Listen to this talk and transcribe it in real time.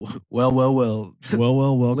Well.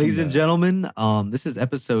 Welcome Ladies and back. gentlemen, this is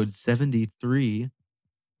episode 73.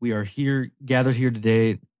 We are gathered here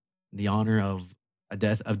today in the honor of a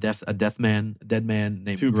dead man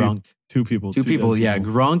named Grunk. Two people. Two people, dead yeah.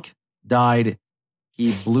 Grunk died.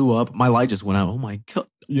 He blew up. My light just went out. Oh my god.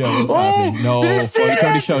 Yeah, what's happening? No, did you see it's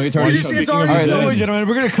already that? showing. It's Did already you see showing. it's already All right, ladies showing? and gentlemen,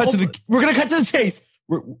 we're gonna cut to the chase.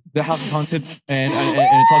 The house is haunted, and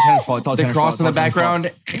it's all Tanner's fault. It's all The Tanner's cross fault. in the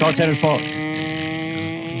background. It's all Tanner's fault.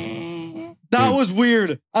 That was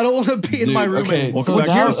weird. I don't want to be in my room. Okay, Welcome so back.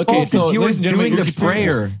 now, Yours okay, Because so you were ladies and gentlemen, doing the you're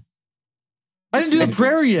prayer. I didn't do the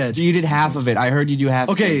prayer yet. You did half of it. I heard you do half.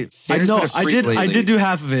 Okay, of it. I did do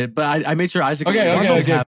half of it, but I made sure Isaac.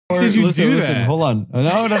 Okay. Did you do listen, that? hold on. No.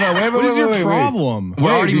 Wait. What is your problem?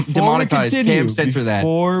 We're already before we demonetized. continue, Cam, censor that.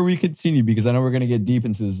 Before we continue, because I know we're going to get deep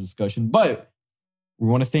into this discussion, but we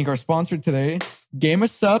want to thank our sponsor today, Gamer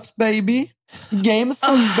Subs, baby. Gamer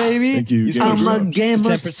Subs, baby. Thank you. Gamer I'm a Subs. gamer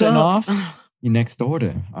 10% sub. off your next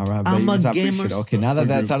order. All right, I'm babies. a I appreciate gamer it. Okay, now that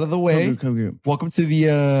that's out of the way, Come. welcome to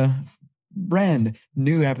the brand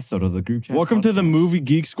new episode of the group chat. Welcome to the podcast. Movie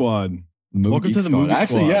Geek Squad. Movie welcome Geek to the Squad. movie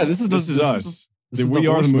Actually, squad. yeah, this is us. this is We are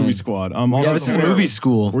the horsemen. movie squad. Yeah, Also, this is Tanner, movie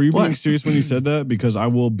school. Were you being What? serious when you said that? Because I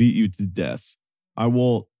will beat you to death. I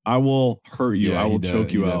will hurt you. Yeah, I will he choke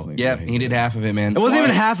does- you he out. definitely- Yep, he did half of it, man. It wasn't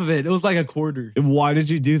even half of it. It was like a quarter. Why did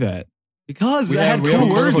you do that? Because We it had have cool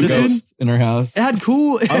a words purple in it. ghost in our house. It had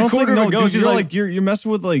cool. I don't think quarter no, of a ghost. dude. He's You're like, like you're messing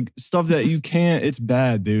with like stuff that you can't. It's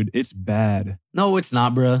bad, dude. It's bad. no, it's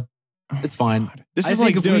not, bruh. It's fine. This I is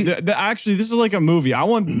think like, if we- dude, actually, this is like a movie. I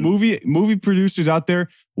want movie producers out there.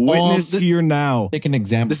 Witness here now. Take an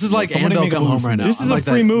example. This is from like Somebody Annabelle make a Come movie Home from right now. this. This is I'm a like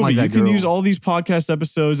free that- movie. like You that can girl. use all these podcast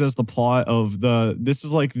episodes as the plot of the. This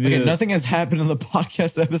is like the. Okay, nothing has happened in the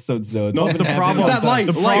podcast episodes though. It's No, all been the happening problem. on That the light,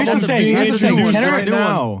 side. The light, problem that's is the being thing, that's the thing. introduced Tanner- right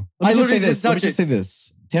now. Let me I just say literally this. didn't Let me touch just say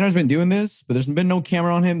this. Tanner's been doing this, but there's been no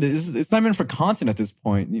camera on him. It's not even for content at this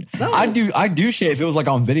point. No. I do shit if it was like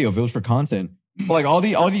on video, if it was for content. But like all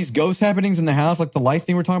these ghost happenings in the house, like the light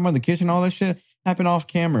thing we're talking about in the kitchen, all that shit happened off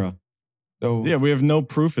camera. So Yeah, we have no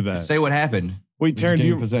proof of that. Say what happened. Wait, We're Taryn, just do getting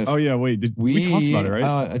you? possessed. Oh yeah, wait. We talked about it,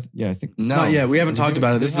 right? I think. No. Not yet. We haven't talked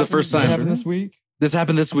about it. This is the first Did it time. happen this week? This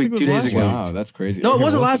happened this I think week, it 2 was days last ago. Wow, that's crazy. No, it Okay,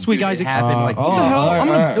 wasn't listen. last week, Dude, it Isaac. happened like oh, the hell? all right, I'm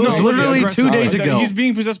all gonna- right. It was no, literally aggressive. 2 days That ago. He's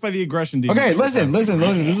being possessed by the aggression demon. Okay, listen. This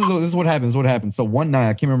is what happens. So one night,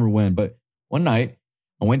 I can't remember when, but one night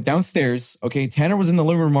I went downstairs. Okay, Tanner was in the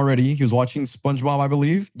living room already. He was watching SpongeBob, I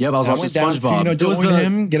believe. Yep, I was And watching went down SpongeBob. to, It was join the-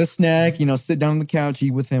 him, get a snack, sit down on the couch,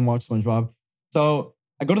 eat with him, watch SpongeBob. So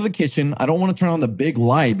I go to the kitchen. I don't want to turn on the big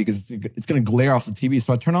light because it's going to glare off the TV.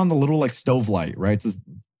 So I turn on the little like stove light, right? It's this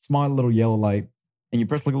small little yellow light. And you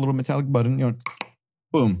press like a little metallic button,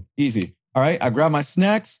 boom, easy. All right, I grab my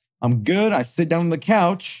snacks. I'm good. I sit down on the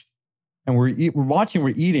couch and we're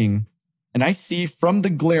eating. And I see from the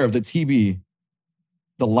glare of the TV,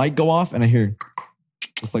 the light go off and I hear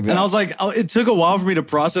just like that. And I was like, it took a while for me to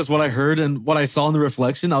process what I heard and what I saw in the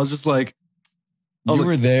reflection. I was just like, I was you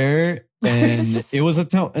like- were there and it was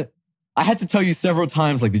I had to tell you several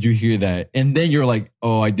times, like, did you hear that? And then you're like,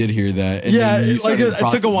 oh, I did hear that. And yeah, then you it started to took a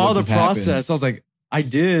process while what to just happened. process. I was like, I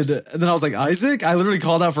did. And then I was like, Isaac? I literally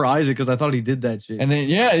called out for Isaac because I thought he did that shit. And then,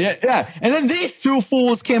 yeah. And then these two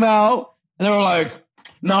fools came out and they were like,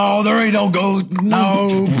 no, there ain't no ghost.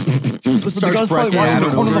 No. But the Starts ghost probably pressing walked in the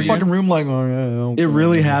Adam corner of the over fucking room like, oh, yeah. okay. It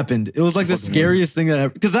really happened. It was like the Fucking scariest thing that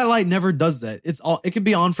ever, because that light never does that. It could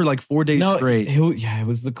be on for like 4 days No, straight. it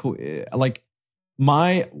was the cool. Like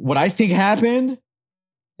what I think happened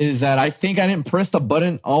is that I think I didn't press the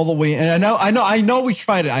button all the way in. And I know we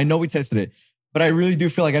tried it. I know we tested it, but I really do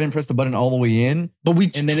feel like I didn't press the button all the way in. But we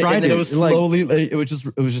And then, tried it was Like, slowly. It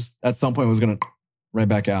was just at some point it was gonna right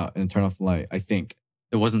back out and turn off the light. I think.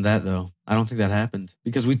 it wasn't that though. I don't think that happened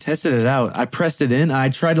because we tested it out. I pressed it in. And I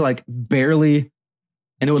tried to like barely,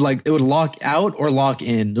 and it would lock out or lock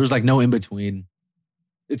in. There was like no in between.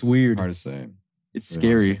 It's weird. Hard to say. It's Very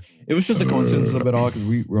scary. hard to say. It was just a coincidence of it all because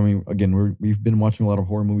we've been watching a lot of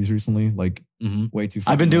horror movies recently, like hmm way too.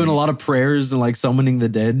 I've been fucking doing a late. lot of prayers and like summoning the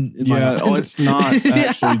dead. In my Yeah. mind. Oh, it's not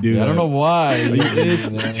actually do Yeah, that. I don't know why.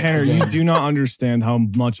 It's Tanner. You do not understand how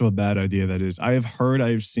much of a bad idea that is. I have heard.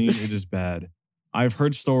 I have seen. It is bad. I've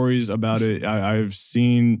heard stories about it. I've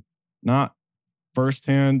seen not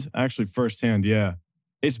firsthand. Actually, firsthand. Yeah,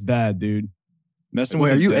 it's bad, dude. Messing Wait,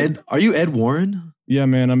 with are the you dead- Ed? Are you Ed Warren? Yeah,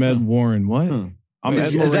 man. I'm Ed Warren. What? Hmm. I'm Wait, Ed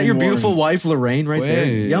Is that Lorraine your Warren. beautiful wife, Lorraine, right there?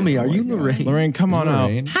 Wait, Yummy. Are oh you my God. Lorraine? Lorraine, come on out.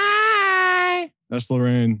 Lorraine. Hi. That's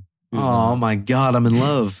Lorraine. Oh my God, I'm in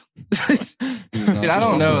love. Dude, I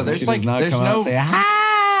don't know. There's She like, does not there's come out and no. say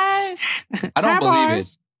hi. I don't believe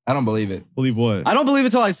it. I don't believe it. Believe what? I don't believe it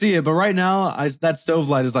till I see it, but right now, that stove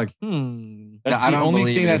light is like, That's I the don't only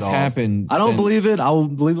believe thing it at that's all. happened. I don't since- believe it. I'll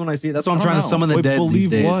believe it when I see it. That's why I'm I trying don't to know. summon the Wait, dead these believe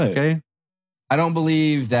days. what? Okay. I don't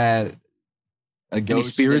believe that a ghost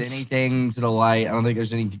did spirits? anything to the light. I don't think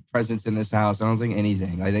there's any presence in this house. I don't think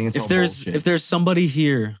anything. I think it's all bullshit. If there's somebody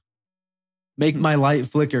here, make my light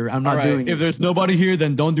flicker. I'm not All right, doing if it. there's nobody here,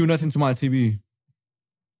 then don't do nothing to my TV.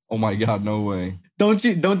 Oh my God, no way. Don't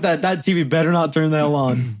that TV better not turn the hell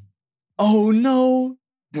on. Oh no.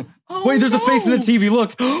 Wait, there's a face in the TV.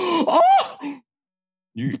 Look. Oh!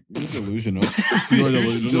 You're delusional. You're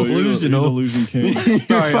delusional. Delusion king.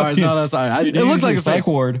 Sorry, all right, no, sorry. It looks like a psych face.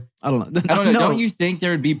 ward. I don't know. I don't know. No. Don't you think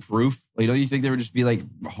there would be proof? Like, don't you think there would just be like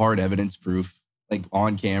hard evidence proof? Like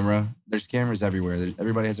on camera? There's cameras everywhere.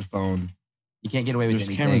 Everybody has a phone. You can't get away with There's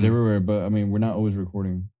anything. cameras everywhere, but I mean, we're not always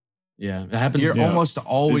recording. Yeah, it happens. You're Yeah. almost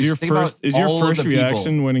always. Is your think about first all of the people.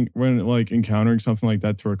 reaction when like encountering something like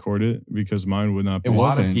that to record it? Because mine would not be. It A lot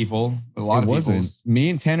wasn't. of people. A lot It of wasn't. people. Me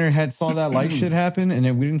and Tanner had saw that light shit happen, and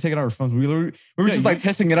then we didn't take it out of our phones. We were Yeah, just like you-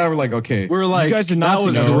 testing it out. We're like, okay, We're like, You guys did not that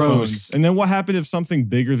was take your gross. phones. And then what happened if something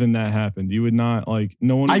bigger than that happened? You would not like.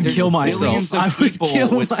 No one. I'd would- kill myself. Billions I of would people kill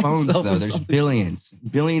with phones, myself though. if There's something-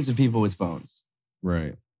 billions of people with phones.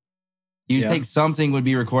 right. You Yeah. think something would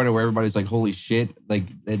be recorded where everybody's like, "Holy shit! Like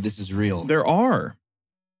this is real." There are.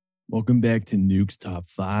 Welcome back to Nuke's Top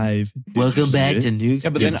 5. Welcome back to Nuke. Nukes. Yeah,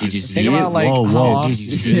 but then did you think see it? about like, whoa, how whoa, often- did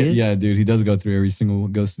you see it? Yeah, dude, he does go through every single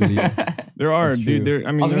ghost video. There are, That's dude. true. There.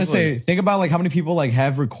 I mean, I was gonna there's, say, like- think about like how many people like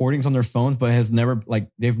have recordings on their phones, but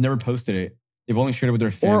they've never posted it. They've only shared it with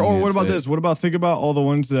their family. or what That's about it. this? What about think about all the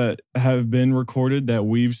ones that have been recorded that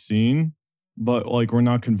we've seen, but like we're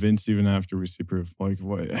not convinced even after we see proof. Like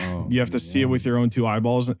what? Oh, You have to see it yeah. with your own two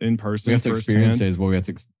eyeballs in person. We have to firsthand. experience it. Is what we have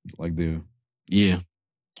to like do. Yeah.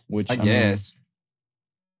 Which I mean, guess.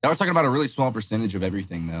 Now we're talking about a really small percentage of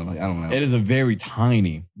everything, though. Like I don't know. it is a very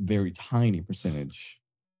tiny percentage.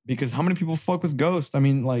 Because how many people fuck with ghosts? I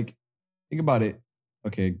mean, like, think about it.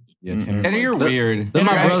 Okay, yeah, Mm-mm. Tanner. Tanner, you're The- weird. They're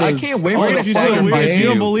my I brothers. can't wait Why for is the he so sacrifice. weird? If you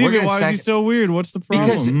don't believe We're it, gonna why is he so weird? What's the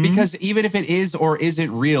problem? Because even if it is or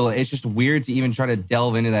isn't real, it's just weird to even try to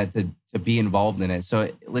delve into that to be involved in it. So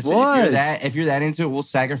listen, What? if you're that into it, we'll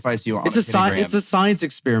sacrifice you on It's a science. it's a science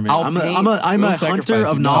experiment. I'll I'm paint- I'm we'll a hunter sacrifice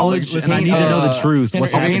of you. knowledge, Listen, and I need to know the truth. Tanner,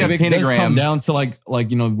 What's I mean, happening? if it does come pentagram. down to like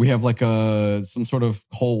we have like some sort of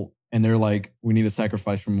cult, and they're like, we need a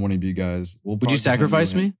sacrifice from one of you guys. Would you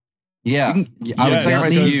sacrifice me? Yeah, You I would Yes, sacrifice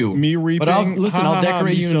because you. Me reaping. But I'll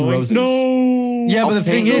decorate you in roses. No. Yeah, but the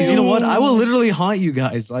thing paint is, you know what? you. I will literally haunt you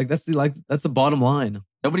guys. Like that's the bottom line.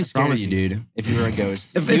 Nobody's scared of promise you, you. dude. If you were a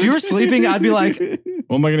ghost, If you were sleeping, I'd be like,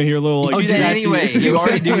 What am I gonna hear? A little you like. do that that to you. anyway. You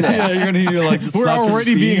already do that. Yeah, you're gonna hear like the We're slaps of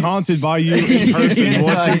already feet. being haunted by you in person. Yeah,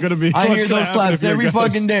 What's I- it gonna be? I what's hear gonna those happen slaps if you're a every ghost?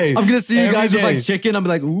 fucking day. I'm gonna see you Every guys with day. like chicken. I'm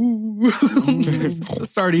like, ooh,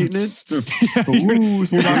 start eating it.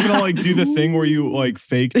 You're not gonna like do the thing where you like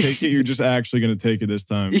fake take it. You're just actually gonna take it this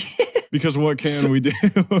time. Because what can we do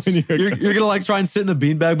when You're gonna like try and sit in the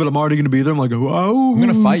beanbag, but I'm already gonna be there. I'm like, oh, I'm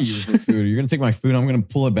gonna fight you with your food. You're gonna take my food. I'm gonna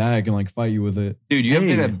pull it back and like fight you with it. Dude, you have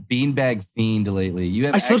Hey. been a beanbag fiend lately. You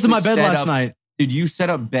have I slept in my actually bed set last up- night. Dude, you set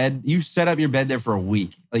up your bed there for a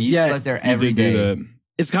week. Like you Yeah, slept there You every did do day. that.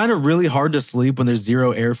 It's kind of really hard to sleep when there's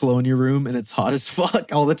zero airflow in your room and it's hot as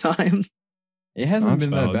fuck all the time. It hasn't That's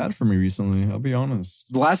been valid. that bad for me recently. I'll be honest.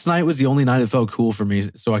 Last night was the only night it felt cool for me,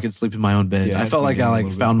 so I could sleep in my own bed. Yeah, I it's felt been like I getting a like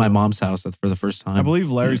little bit found my cool. mom's house for the first time. I believe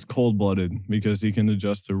Larry's cold blooded because he can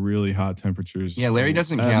adjust to really hot temperatures. Yeah, Larry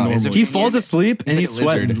doesn't At count. Is normal- it- he falls asleep and He's he's like a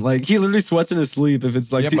sweating. lizard. Like he literally sweats in his sleep if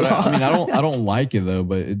it's like Yeah, too but hot. I don't like it though.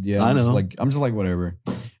 But yeah, I I'm just know. like I'm just like whatever.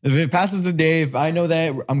 If it passes the day, if I know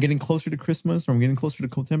that I'm getting closer to Christmas or I'm getting closer to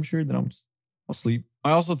cold temperature, then I'll sleep.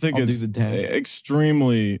 I also think I'll do it's the task.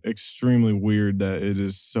 extremely weird that it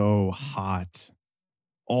is so hot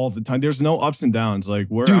all the time. There's no ups and downs. Like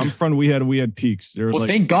where Dude. I'm from, we had peaks. There was Well, like,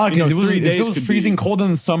 thank God, you know, because 3 if days it was could freezing be- cold in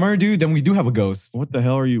the summer, dude, then we do have a ghost. What the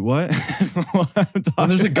hell are you? What? When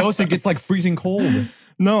there's a ghost, it gets like freezing cold.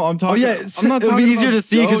 No, I'm talking. yeah, I'm not it would be talking easier about to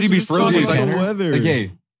see 'cause ghosts, you'd be I'm just talking frozen. about the weather.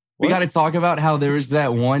 Okay. We What? got to talk about how there was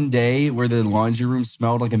that one day where the laundry room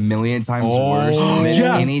smelled like a million times Oh, worse than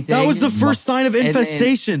yeah, anything. that was the first sign of then-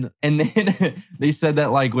 infestation. And then they said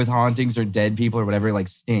that like with hauntings or dead people or whatever, it like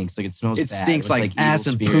stinks. Like it smells It bad. stinks with, like evil ass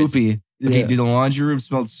and spirits. poopy. Okay, Yeah. dude, the laundry room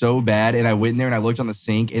smelled so bad. And I went in there and I looked on the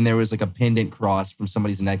sink and there was like a pendant cross from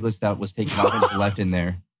somebody's necklace that was taken off and just left in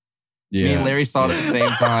there. Me and Larry saw it at the same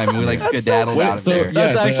time. And we like skedaddled out of there.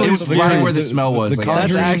 That's actually it was scary. right where the smell was. Like, That's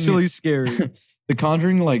Conjuring- actually scary. The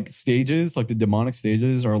Conjuring like stages, like the demonic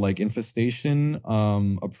stages, are like infestation,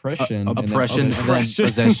 oppression, and then Oppression and then Oppression.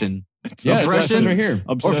 possession. Yeah, it Oppression. says right here.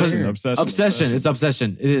 Obsession. Obsession. It's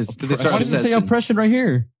obsession. It is. Because they Why start does it say obsession. oppression right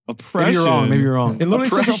here? Oppression. Maybe you're wrong. Maybe you're wrong. It literally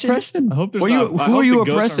says Oppression? oppression. I hope there's Who not. are you- I who hope are you the ghosts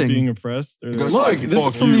aren't oppressing? being oppressed. Or Ghosts Look, like, this is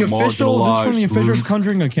fuck from you, the official. This is from the marginalized official group.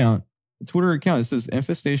 Conjuring account, the Twitter account. It says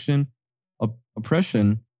infestation,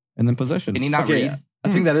 oppression, and then possession. Can you not Okay, read? I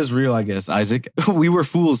think that is real, I guess, Isaac. We were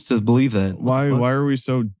fools to believe that. Why? What the fuck? Why are we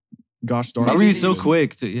so? Gosh darn. Why were Maybe you they so just-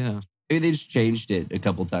 quick to, yeah. Maybe they just changed it a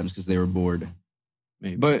couple times because they were bored.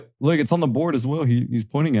 Maybe. But look, it's on the board as well. He's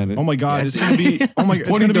pointing at it. Oh my god! Yes. It's gonna be. Oh my god! It's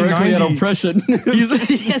pointing gonna be directly 90. at oppression.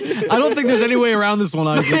 I don't think there's any way around this one,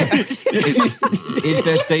 Isaac.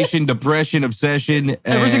 Infestation, depression, obsession.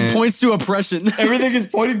 Everything and- points to oppression. Everything is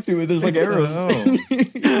pointing to it. There's like arrows.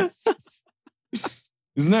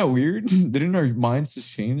 Isn't that weird? Didn't our minds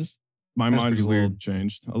just change? My That's mind is a pretty little weird.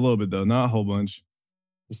 changed. A little bit though, not a whole bunch.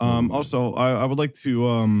 Just a little bit. Also, I would like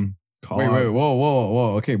to call. wait, out-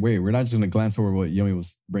 whoa. Okay, wait. We're not just gonna glance over what Yomi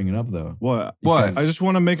was bringing up though. What? What? I just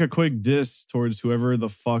want to make a quick diss towards whoever the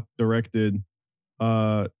fuck directed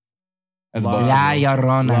As La- above, La so below.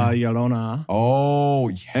 La Llorona. Llorona Oh,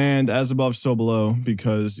 yeah. and As Above, So Below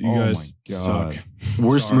because you Oh my guys God. suck.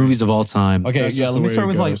 Worst Sorry. movies of all time. Okay, That's yeah. just Let the me way start it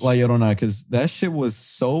with like goes. La Llorona because that shit was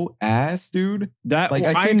so ass, dude. That Like,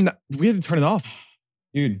 I I'm think- not- we had to turn it off.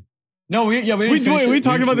 Dude, no, we didn't We finish it.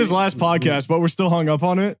 talked about this we- last podcast, but we're still hung up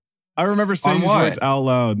on it. I remember saying On these what? words out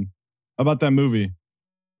loud about that movie.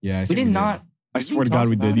 Yeah, I We think did not. I Did we swear to God, talk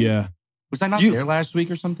we about did. it? Yeah. Was I not Do you- there last week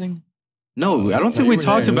or something? No, I don't think you we were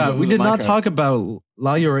talked there. It was- about. it We was did not Minecraft. talk about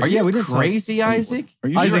La Llorona. Are you Yeah, we didn't talk- crazy, Isaac? Are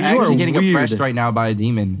you Isaac, sure? you You're are actually getting weird. oppressed right now by a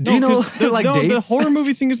demon. Do you know 'cause they're like the dates? horror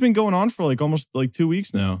movie thing has been going on for like almost like 2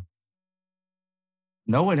 weeks now.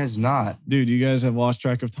 No, it has not. Dude, you guys have lost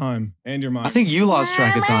track of time and your mind. I think you lost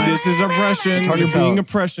track of time. this is oppression. It's hard to You're being tell.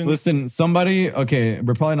 oppression. Listen, somebody. Okay,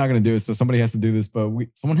 we're probably not gonna do it, so somebody has to do this. But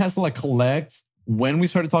someone has to like collect when we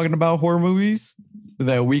started talking about horror movies, so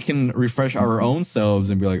that we can refresh our own selves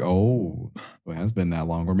and be like, oh, it has been that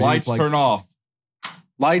long. Or maybe Lights it's like, turn off.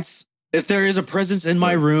 Lights. If there is a presence in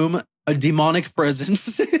my room, a demonic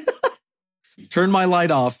presence, turn my light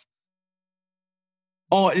off.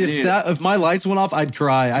 Oh, Dude. if my lights went off, I'd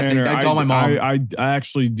cry. I think Tanner, I'd call my mom. I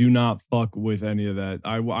actually do not fuck with any of that.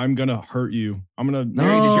 I'm gonna hurt you. I'm gonna.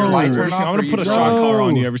 Larry, did your light turn off I'm gonna or put a you shock just- collar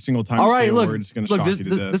on No. you every single time. All you say right, a look, word. It's gonna look. shock This, you to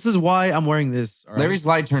this, death. this is why I'm wearing this. all right? Larry's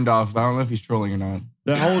light turned off. I don't know if he's trolling or not.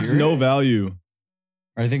 That holds no value.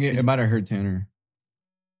 I think it might have hurt Tanner.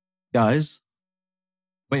 guys.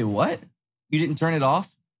 Wait, what? You didn't turn it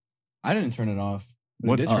off? I didn't turn it off. But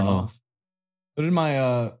What? It did turn Uh-oh. off. So did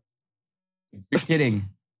my You're kidding.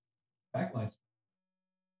 backlights.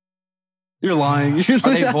 You're lying. Are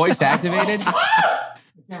they voice activated? I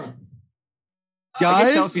can't tell if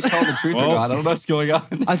Guys, he's telling the truth Well- or not. I don't know what's going on.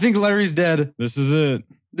 I think Larry's dead. This is it.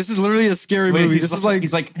 This is literally a scary Wait, movie. he's This is like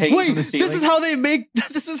he's like hanging wait. from the ceiling. This is how they make.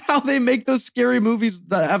 This is how they make those scary movies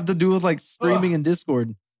that have to do with like streaming and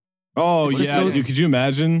Discord. Oh This is yeah, so- dude. Could you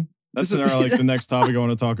imagine? That's This is- like the next topic I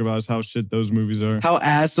want to talk about is how shit those movies are. How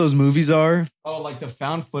ass those movies are. Oh, like the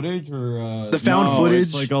found footage or The found No, footage.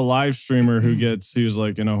 It's like a live streamer who's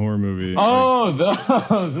like in a horror movie. Oh,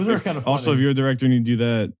 those are Like, kind of funny. also, if you're a director and you do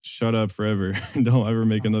that, shut up forever. Don't ever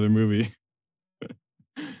make another movie.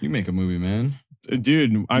 you make a movie, man.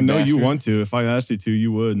 Dude, I know you bastard. want to. If I asked you to,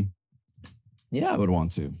 you would. Yeah, I would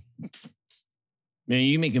want to. Man,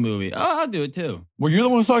 you make a movie. Oh, I'll do it too. Well, you're the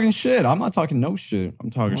one who's talking shit. I'm not talking no shit. I'm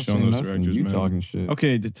talking I'm not shit on saying those nothing. directors, You man. talking shit.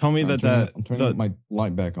 Okay, tell me I'm that turning- that I'm turning the- my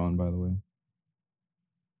light back on, by the way.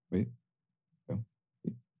 Wait.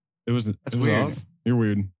 it was That's it was weird. off. You're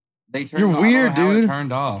weird. They turned You're it off. weird, I don't know how it dude.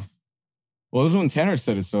 turned off. Well, this is when Tanner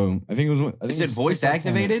said it, so I think it was. I think Is it was voice Tanner.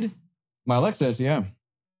 activated? My Alexa says, yeah.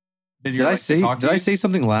 Did, Did I say? Did I say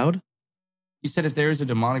something loud? You said if there is a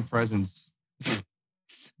demonic presence.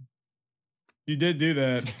 You did do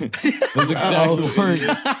that. Those exact words.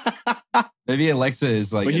 Maybe Alexa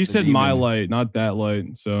is like. But he it's a said my demon. light, not that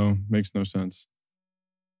light. So makes no sense.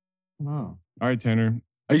 Oh. All right, Tanner.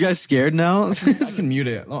 Are you guys scared now? I can mute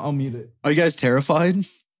it. I'll mute it. Are you guys terrified?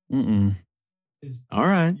 Mm-mm. It's All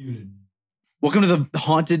right. muted. Welcome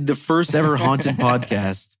to the first ever haunted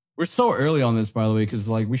podcast. We're so early on this, by the way, because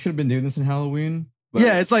like we should have been doing this in Halloween. but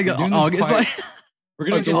Yeah, it's like we're doing this August. quiet. Like We're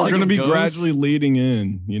gonna Like, get it's We're gonna be ghosts. gradually leading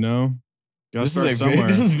in. You know, gotta This start is, somewhere.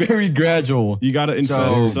 this is very gradual. You gotta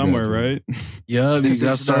invest So- somewhere, right? yeah, we This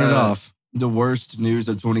got is started the- off. The worst news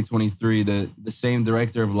of 2023. The same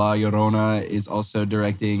director of La Llorona is also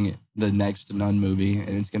directing the next Nun movie, and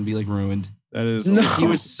it's gonna be like ruined. That is. No. He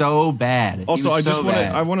was so bad. Also, He was so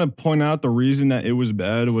bad. I want to point out the reason that it was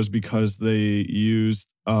bad was because they used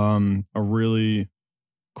a really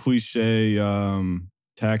cliche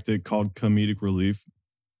tactic called comedic relief,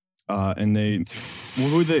 and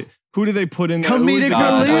who did they put in? Comedic Breaking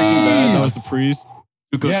Bad? relief! That was the priest.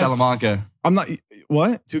 Tuco Yes. Salamanca. I'm not.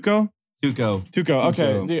 What? Tuco? Tuco. Okay,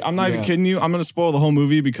 Tuco. dude, I'm not even Yeah. kidding you. I'm gonna spoil the whole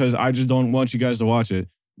movie because I just don't want you guys to watch it.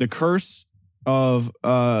 The curse of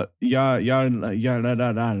Oh, you got it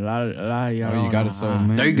so,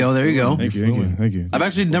 man. There you go, there you go. Thank you. I've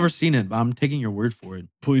actually never seen it, but I'm taking your word for it.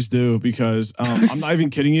 Please do, because I'm not even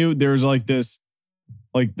kidding you. There's like this,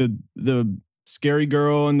 like the scary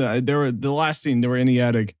girl and the last scene they were in the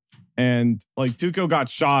attic, and like Tuco got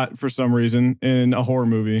shot for some reason in a horror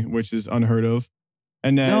movie, which is unheard of.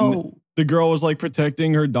 And then the girl was like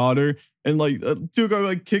protecting her daughter, and like Tuco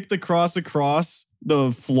like kicked the cross across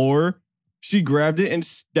the floor. She grabbed it and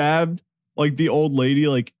stabbed like the old lady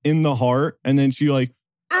like in the heart, and then she like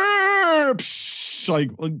like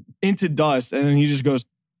into dust, and then he just goes,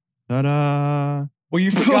 ta-da. Well, you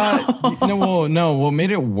forgot. no. What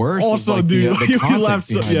made it worse? Also, was, like, dude, the you context laughed.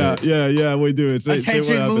 behind it. Yeah. Wait, do it. Say what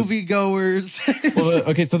Attention, happened. moviegoers. Well,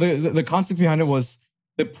 okay, so the concept behind it was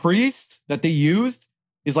the priest that they used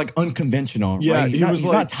is like unconventional. Yeah, right? he was he's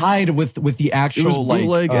like- not tied with the It was actual like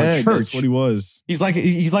bootleg egg. church. That's what he was. He's like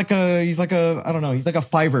a I don't know. He's like a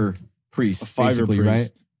Fiverr priest, A Fiverr basically, priest.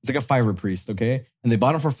 right? It's like a Fiverr priest, okay? And they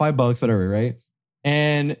bought him for $5, whatever, right?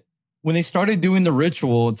 And when they started doing the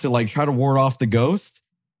ritual to like try to ward off the ghost,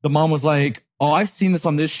 the mom was like, "Oh, I've seen this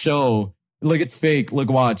on this show. Look, it's fake. Look,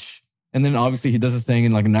 watch." And then obviously he does a thing,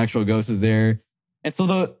 and like an actual ghost is there. And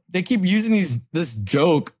so they keep using this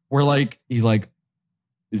joke where like he's like,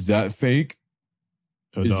 "Is that fake?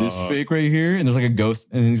 Is this Ta-da. fake right here?" And there's like a ghost,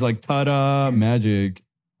 and he's like, "Ta-da, magic!"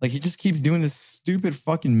 Like he just keeps doing this stupid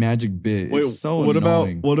fucking magic bit. Wait, It's so what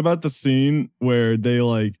annoying. about the scene where they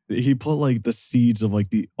like he put like the seeds of like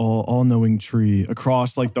the all-knowing tree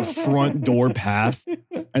across like the front door path,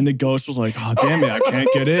 and the ghost was like, "Oh damn it, I can't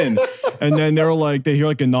get in." And then they hear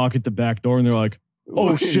like a knock at the back door, and they're like,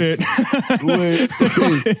 "Oh Wait, shit!" wait.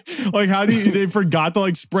 Like how do they forgot to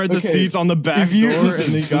like spread the Okay, seeds on the back door,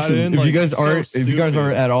 and they got in. If Like, you guys so are if you guys are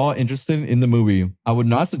stupid. at all interested in the movie, I would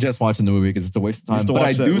not suggest watching the movie because it's a waste of You have time. to But I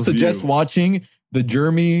watch that do suggest review. watching the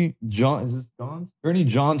Journey John's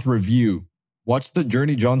review. Watch the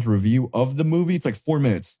Journey John's review of the movie. It's like 4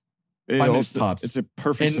 minutes. 5 minutes tops. It's a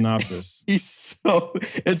perfect And- synopsis.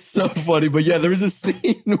 It's so funny. But yeah, there was a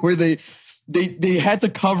scene where they had to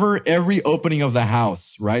cover every opening of the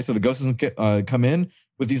house, right? So the ghost doesn't come in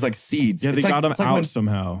with these like seeds. Yeah, they It's like- got him it's like out when-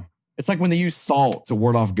 somehow. It's like when they use salt to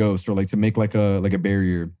ward off ghosts or like to make like a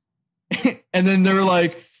barrier. And then they're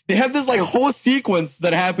like, they have this like whole sequence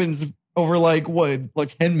that happens over like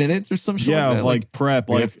 10 minutes or some shit. Yeah, like that. like prep.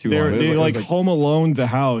 Yeah, Like it's too long. It was they like- it was like like- Home Alone the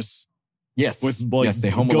house yes, with like yes, they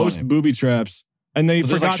home alone ghost it. booby traps, and they So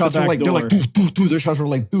there's forgot like shots the where back like door. they're like doo. Their shots were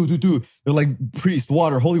like doo. They're like priest,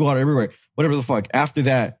 water, holy water everywhere, whatever the fuck. After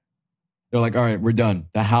that, they're like, all right, we're done.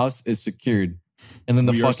 The house is secured, and then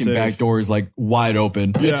the We are fucking safe. back door is like wide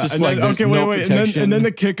open. Yeah, It's just and like then, there's okay, no wait, protection. and then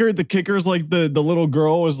the kicker's like the little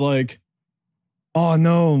girl was like, "Oh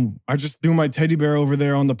no, I just threw my teddy bear over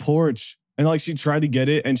there on the porch," and like she tried to get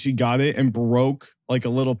it and she got it and broke like a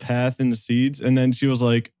little path in the seeds, and then she was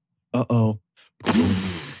like, "Uh-oh."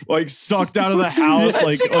 Like sucked out of the house, Yeah,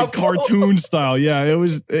 like she got cartoon style. Yeah, it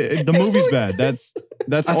was. The movie's bad. That's.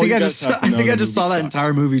 I all think you I guys just have to I know. think I The just movie saw that sucked.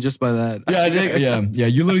 entire movie just by that. Yeah, I think, yeah.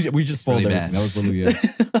 You literally we just spoiled Really everything. bad. That was literally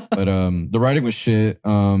it. But the writing was shit.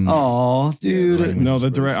 Oh, Yeah, right. dude. No, the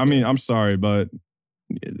direct. I mean, I'm sorry, but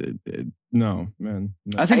no, man.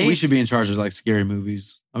 No. I think I we hate- should be in charge of like scary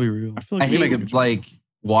movies. I'll be real. I feel like I we hate make it. like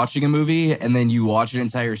watching a movie and then you watch an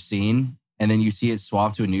entire scene and then you see it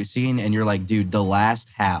swap to a new scene and you're like, dude, the last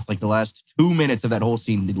half, like the last 2 minutes of that whole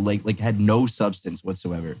scene, like had no substance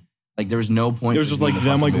whatsoever. Like there was no point. It was to just doing like the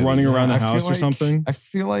them fucking like movie. running around the I feel house or like- something. I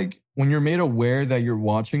feel like when you're made aware that you're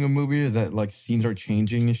watching a movie that like scenes are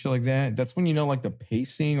changing and shit like that, that's when you know like the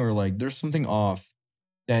pacing or like there's something off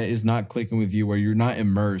that is not clicking with you where you're not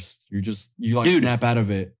immersed. You like Dude. snap out of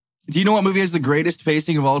it. Do you know what movie has the greatest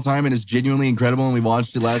pacing of all time and is genuinely incredible? And we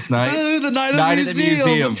watched it last night. The Night Night at the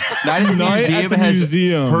Museum. Night at the Night at Museum the has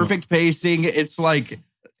museum. perfect pacing. It's like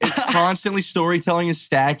it's constantly storytelling is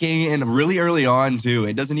stacking and really early on too.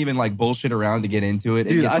 It doesn't even like bullshit around to get into it. It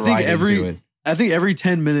Dude, gets I think right into it. I think every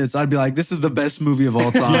 10 minutes I'd be like, this is the best movie of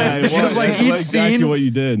all time. Yeah, it Because was. like That's each exactly scene. what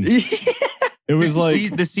you did. It was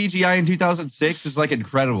like the CGI in 2006 is like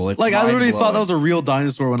incredible. It's Like I literally thought mind-blowing. that was a real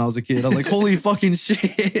dinosaur when I was a kid. I was like, holy fucking shit.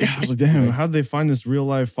 I was like, damn, how'd they find this real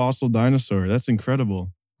life fossil dinosaur? That's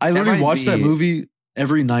incredible. I literally might watched that be- movie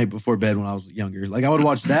every night before bed when I was younger. Like I would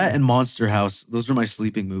watch that and Monster House. Those were my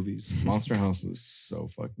sleeping movies. Monster House was so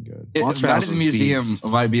fucking good. Monster Night House at the was Museum beast.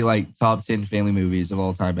 might be like top 10 family movies of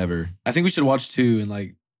all time ever. I think we should watch 2 in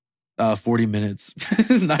like 40 minutes.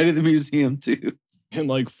 Night at the Museum 2. In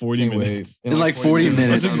like 40 Can't minutes. wait. In like 40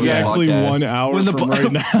 minutes. That's Yeah. exactly Podcast. 1 hour When the from po-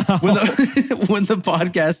 right now. When the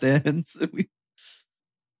podcast ends,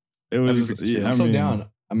 it was, That'd be yeah, I'm I so mean, down.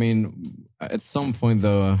 I mean, at some point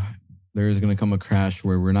though, there is going to come a crash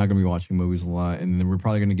where we're not going to be watching movies a lot, and then we're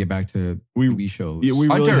probably going to get back to We- TV shows. Yeah, we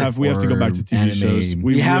really Hunter have to go back to TV anime. shows.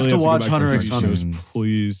 We have to go watch back Hunter x TV Hunter. shows,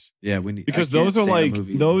 please. yeah, we need Because I can't those are stand like the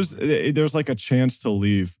movie. those. There's like a chance to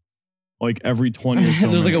leave, like every 20 or so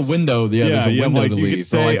There's like a minutes. window. Yeah, there's a yeah, window like to you leave. could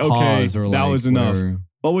say, or like okay, pause or that like was enough. whatever.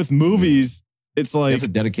 But with movies, it's You like have to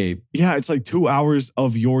dedicate. yeah, it's like 2 hours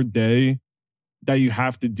of your day that you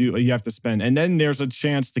have to do. You have to spend, and then there's a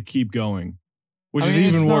chance to keep going, which is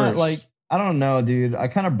even it's worse. not, like, I don't know, dude. I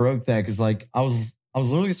kind of broke that because like I was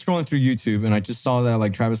literally scrolling through YouTube and I just saw that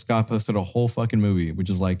like Travis Scott posted a whole fucking movie, which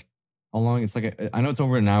is like how long? It's like I know it's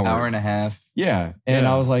over an hour. Hour and a half. Yeah, and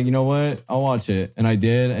Yeah. I was like, you know what? I'll watch it, and I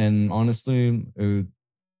did, and honestly,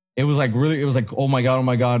 it was like really, it was like, oh my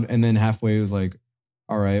god, and then halfway it was like,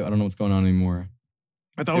 all right, I don't know what's going on anymore.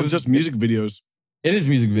 I thought it it was was- just music videos. It is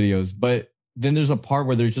music videos, but then there's a part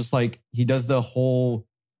where there's just like he does the whole.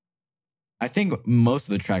 I think most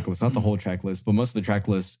of the track list, not the whole track list, but most of the track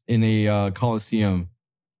list in a Coliseum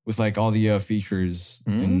with like all the features,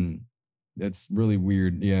 Mhm. and that's really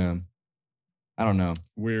weird. Yeah, I don't know.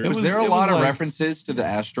 Weird. It Was was- there a it lot was of like- references to the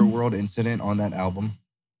Astro World incident on that album?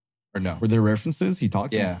 Or no? Were there references? He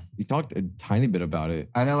talked. Yeah. He talked a tiny bit about it.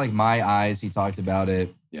 I know, like My Eyes, he talked about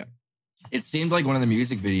it. Yeah. It seemed like one of the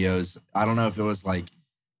music videos. I don't know if it was like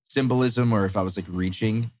symbolism or if I was like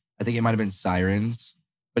reaching. I think it might have been Sirens,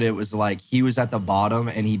 but it was like he was at the bottom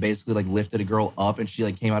and he basically like lifted a girl up and she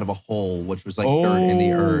like came out of a hole, which was like dirt in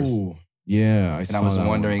the earth. Oh, yeah, And I was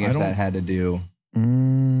wondering if that had to do.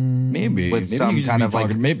 maybe with maybe some it could just kind be of, like-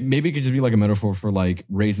 talking, maybe it could just be like a metaphor for like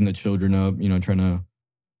raising the children up. You know, trying to.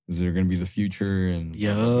 Is there going to be the future? And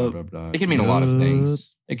blah, blah, Yup. blah, blah, blah. It can mean a lot of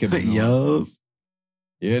things. It could mean a lot of Yup. things.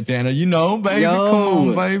 Yeah, Dana, you know, baby. Yo. Come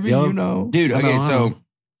on, baby. Yup. You know. Dude, I okay, know, I know.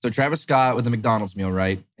 so Travis Scott with the McDonald's meal,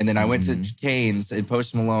 right? And then I went to Mhm. Cane's and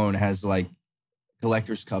Post Malone has like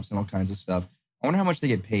collector's cups and all kinds of stuff. I wonder how much they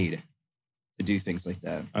get paid to do things like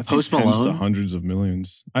that. I think Post tens to Malone? hundreds of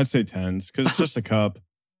millions. I'd say tens because it's just a cup.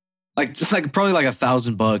 like probably like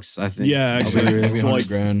 $1,000, I think. Yeah, Maybe, actually, maybe like- 100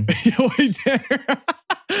 grand. Wait, Tanner.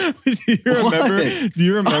 Do you remember? What? Do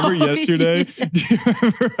you remember Oh, yesterday? yeah. Do you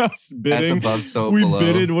remember us As bidding? above, so We below.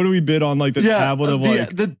 bidded. What do we bid on? Like the tablet of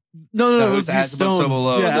like. No, it it was was the as above, stone. so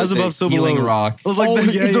below. Yeah, as the above, so healing below. rock. It was like Oh,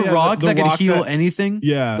 the, yeah, the yeah, rock the that rock could heal that- anything.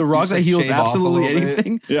 Yeah, The rock Just, that like, heals shave off a absolutely little bit.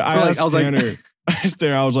 anything. yeah. I I was like, Tanner.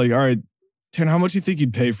 I was like, all right, Tanner, how much do you think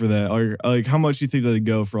you'd pay for that? Or like, how much do you think that'd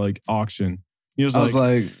go for like auction? He was I was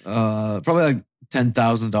like, like, probably like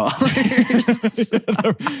 $10,000.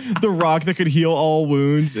 the rock that could heal all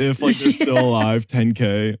wounds if like they're still alive.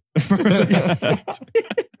 10K. for that.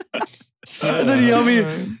 And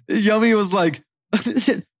then Yummy was like,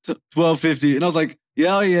 $1,250, and I was like,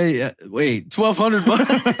 yeah. Wait, $1,200.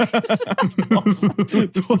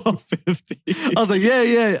 $12.50. I was like,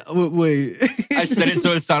 yeah. Wait. I said it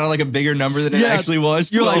so it sounded like a bigger number than it Yeah, actually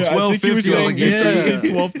was. you're like, I think he was 12.50. I was saying- like, he was yeah. saying I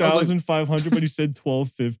was like- 12,500, but he said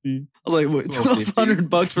 12.50. I was like, wait, $1,250.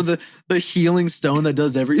 $1,200 for the healing stone that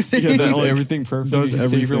does everything. Yeah, that, Does like, everything perfect. does You can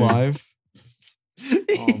save your everything. life.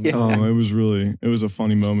 Yeah. It was a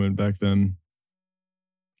funny moment back then.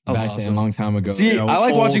 That was Back then, awesome. a long time ago. See, Yeah, I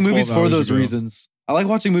like all watching 12 movies for hours those ago. reasons. I like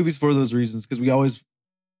watching movies for those reasons because we always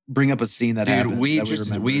bring up a scene that Dude, happened. we that just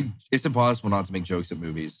remember. it's impossible not to make jokes at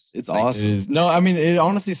movies. It's Like, It awesome. is. No, I mean, it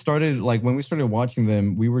honestly started like when we started watching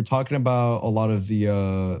them, we were talking about a lot of the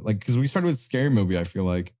like because we started with Scary Movie, I feel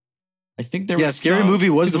like. I think there was Yeah, Scary some- Movie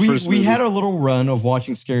was 'cause the first we movie. had a little run of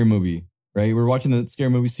watching Scary Movie, right? We were watching the Scary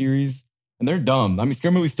Movie series, and they're dumb. I mean,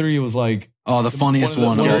 Scary Movie 3 was like Oh, the funniest one of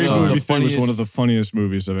one. the of all Scary Scary time. Movie the 3 was one of funniest- the funniest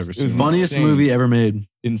movies I've ever was seen. Funniest insane. movie ever made.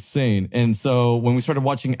 insane. And so when we started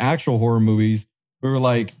watching actual horror movies, we were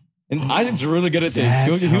like, and Isaac's really good at this.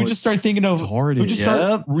 That's He how would just start thinking of retarded. he would just start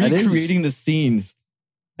Yep, that is. recreating the scenes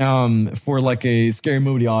for like a Scary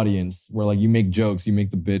Movie audience where like you make jokes, you make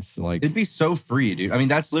the bits like It'd be so free, dude. I mean,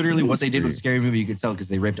 that's literally It what is they did with free. Scary Movie. You could tell because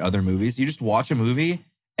they ripped other movies. You just watch a movie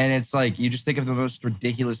and it's like you just think of the most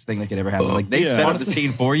ridiculous thing that could ever happen. Like they Yeah. set up the Honestly-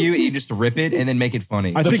 scene for you and you just rip it and then make it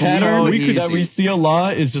funny. I the think pattern we could that we see a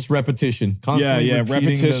lot is just repetition. Yeah, Constantly yeah. repeating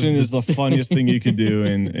Repetition is the scene. funniest thing you could do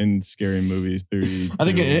in scary movies. I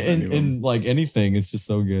think in like anything, it's just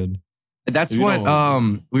so good. That's You what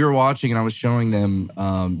know. we were watching, and I was showing them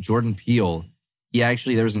Jordan Peele.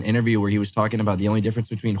 There was an interview where he was talking about the only difference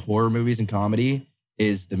between horror movies and comedy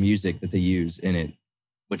is the music that they use in it,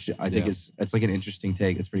 which I think that's like an interesting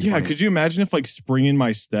take. It's pretty funny. Could you imagine if like Spring in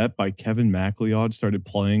My Step by Kevin MacLeod started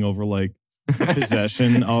playing over like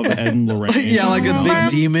Possession of Ed and Lorraine? Yeah, like a big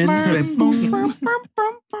demon.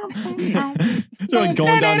 They're like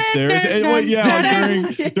going downstairs.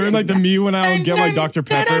 Like during like the me when I would get my Dr.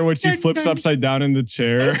 Pepper when she flips upside down in the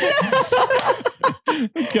chair.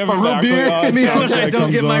 Kevin MacLeod Me when I soundtrack don't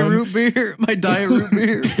comes get my on. root beer, my diet root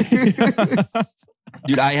beer.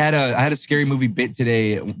 Dude, I had a scary movie bit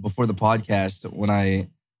today before the podcast when I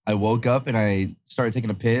woke up and I started taking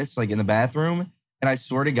a piss like in the bathroom. And I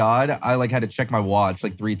swear to God, I like had to check my watch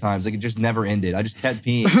like 3 times. Like it just never ended. I just kept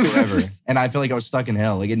peeing forever. And I feel like I was stuck in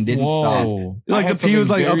hell. Like it didn't stop. Like the pee was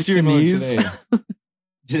like up to your knees.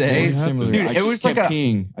 Today, Very similar. dude, I it just was like kept a-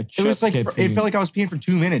 peeing. it was like it felt like I was peeing for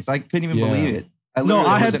 2 minutes. I couldn't even Yeah. believe it. No,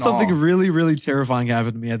 I had was in something awe. really, really terrifying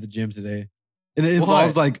happen to me at the gym today. And it What?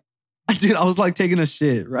 involves like, dude, I was like taking a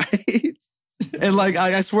shit, right? And like,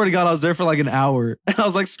 I swear to God, I was there for like an hour. And I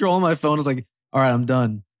was like scrolling my phone. I was like, all right, I'm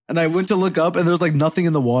done. And I went to look up and there was like nothing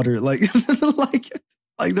in the water. Like,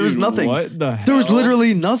 like there was Dude, nothing. What the hell? There was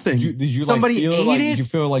literally nothing. Did you Somebody like feel ate like it? did you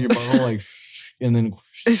feel like your butthole like and then like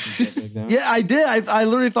that? Yeah, I did. I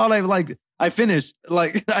literally thought I finished.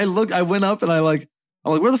 Like I went up and I'm like,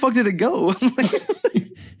 where the fuck did it go?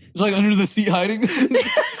 It's like under the seat hiding.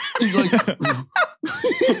 He's like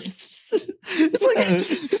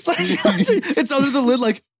it's under the lid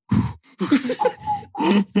like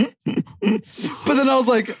but then I was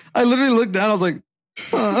like, I literally looked down, I was like,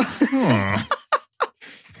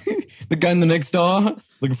 the guy in the next stall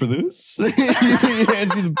looking for this. He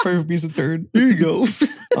hands me the perfect piece of turd. here you go.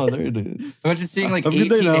 Oh, there it is. Imagine seeing like Have a good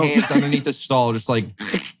day 18 now. hands underneath the stall, just like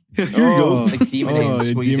Here you go. like demon hands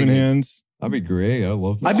yeah, squeezing. demon it. hands. That'd be great. I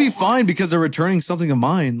love that. I'd be fine because they're returning something of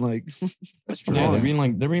mine. Like That's true. Yeah,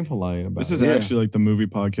 they're being polite about This it. is Yeah. actually like the movie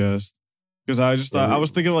podcast. Because I just thought, I was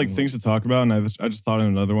thinking of like things to talk about, and I just thought of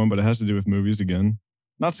another one, but it has to do with movies again.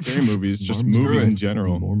 Not scary movies, just More movies in movies,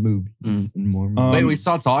 general. More movies. Mm. And more movies. Wait, we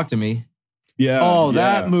saw Talk to Me. Yeah. Oh,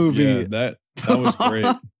 that movie. yeah, that was great.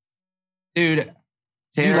 Dude,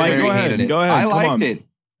 Tanner like it? Berry Go ahead, hated it. go ahead, I come liked on. it.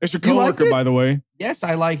 It's your You liked coworker, it? by the way. Yes,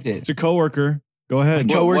 I liked it. It's your coworker. Go ahead.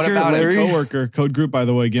 What- what coworker about it? Larry. Coworker, code group, by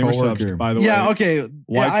the way. Gamer subs, Coworker. by the way. Yeah, okay. Yeah,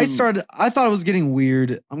 Wife I and- thought it was getting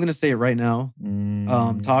weird. I'm gonna say it right now.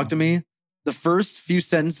 Mm. Talk to me. The first few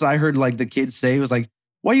sentences I heard like the kids say was like,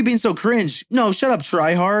 "Why are you being so cringe?" No, shut up,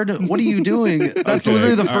 try hard. What are you doing? That's Okay,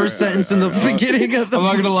 literally the all first right, sentence all in the right. beginning of the I'm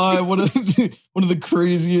not movie. gonna lie. One of the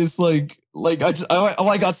craziest I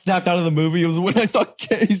got snapped out of the movie. It was when I saw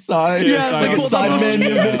K-Side. Yeah, like a pulled up side the menu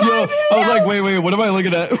video. video. I was like, wait, what am I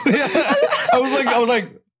looking at? I was like,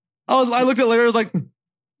 I looked at Larry. I was like,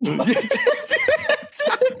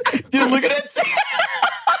 dude, look at it.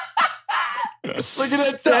 Look at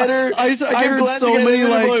that Tanner. I kept heard glancing so at many it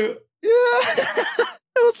and I'm like, yeah.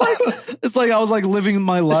 It was like it's like I was like living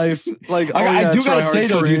my life. Like I do try gotta hard, say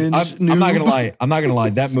though, dude, cringe, I'm not gonna noob. lie. I'm not gonna lie.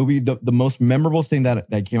 That movie, the most memorable thing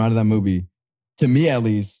that came out of that movie, to me at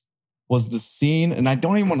least, was the scene. And I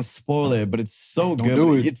don't even want to spoil it, but it's so Don't good.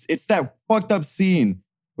 do it. It's that fucked up scene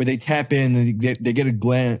where they tap in and they get a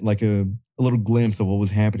glance, like a little glimpse of what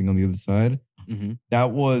was happening on the other side. Mhm.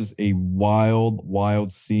 That was a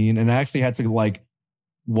wild scene, and I actually had to like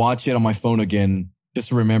watch it on my phone again just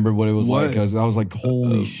to remember what it was What? like. Because I was like,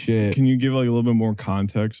 holy shit. Can you give like a little bit more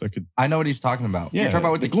context? I could. I know what he's talking about. Yeah, You're talking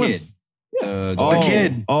about with the, kid. glimpse. The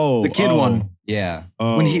kid. Oh, The kid one. Yeah.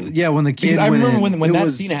 Oh. When the kid. Because I went remember in, when it that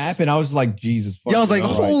was- scene happened, I was like, Jesus. Yeah, I was like,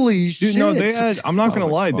 fucking Christ. holy Dude, shit. no, they had. I'm not I gonna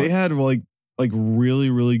was lie. like, They fuck. had like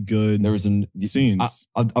really good There was an scenes.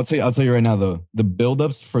 I'll tell you right now though, the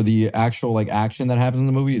buildups for the actual like action that happens in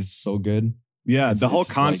the movie is so good. Yeah, It's- the whole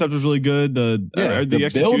it's concept was really good. The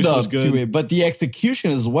execution build was up good. to it, but the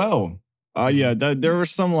execution as well. Yeah, there were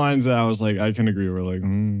some lines that I was like, I can agree. We're like,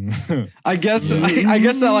 I guess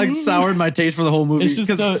that like soured my taste for the whole movie It's just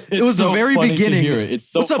because it's it was the so very funny to beginning. hear it. It's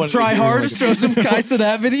so What's up, funny to try hear, hard? like- Show some guys to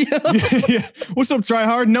that video. yeah. What's up, try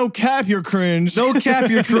hard? No cap, you're cringe. No cap,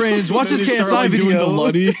 you're cringe. Watch Then this they start, KSI like, doing video. the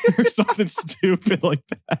Luddy or something stupid like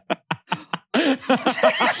that.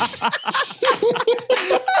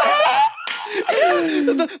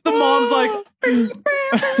 the mom's like,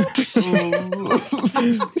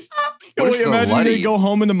 What's Wait, the imagine Luddy? they go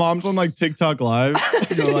home and the mom's on like TikTok live.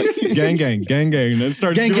 Go like, gang, gang, gang, gang. And then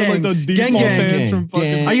starts Gang, doing like the gang, default gang, dance gang, from fucking.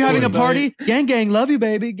 gang. are you having a Fortnite. party? Gang, gang, love you,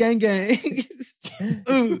 baby. Gang, gang.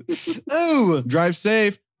 Ooh, ooh. Drive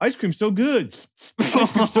safe. Ice cream's so good.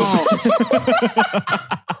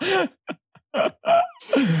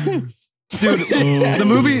 Dude,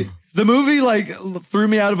 the movie like threw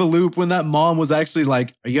me out of a loop when that mom was actually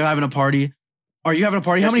like, "Are you having a party? Are you having a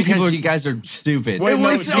party? How many people? You guys are stupid. Wait,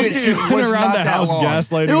 was so she dude, went around the house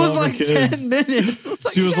gaslighting It was all like the kids. 10 minutes. It was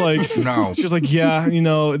like She was 10 like, No. She was like, yeah, you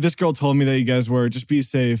know, this girl told me that you guys were. Just be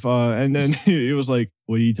safe. And then it was like,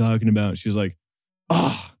 what are you talking about? She was like,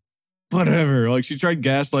 whatever. Like she tried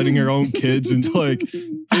gaslighting her own kids into like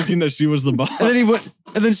thinking that she was the boss.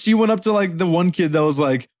 And then she went up to like the one kid that was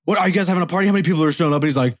like, "What are you guys having a party? How many people are showing up?" And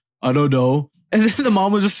he's like, "I don't know." And then the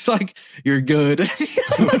mom was just like, "You're good."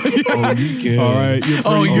 Oh, you good. All right.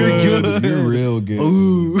 You're good. You're real good.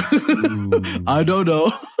 Ooh. I don't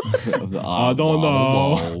know. I don't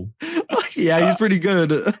know. Yeah, he's pretty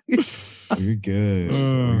good. You're good.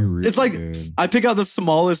 You're really It's like good. I pick out the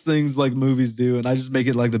smallest things like movies do, and I just make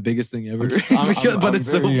it like the biggest thing ever. But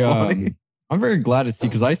it's so funny. I'm very glad to see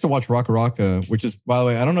because I used to watch Raka Raka, which is, by the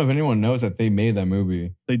way, I don't know if anyone knows that they made that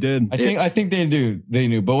movie. They did. I think they do. They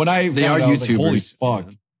knew, but when I They found are out, I was like, holy YouTubers.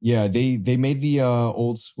 fuck, yeah, they made the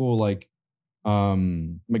old school like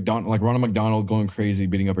McDonald, like Ronald McDonald going crazy,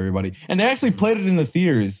 beating up everybody, and they actually played it in the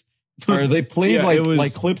theaters. Or they played Yeah, it was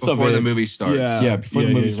like clips of Before it the movie starts. Yeah, before the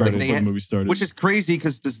movie started. Before the movie started. Which is crazy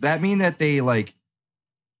because does that mean that they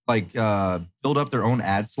build up their own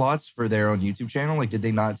ad slots for their own YouTube channel? Like, did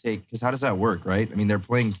they not take? Because how does that work, right? I mean, they're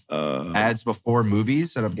playing ads before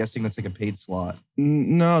movies, and I'm guessing that's like a paid slot.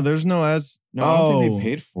 No, there's no ads. No, I don't think they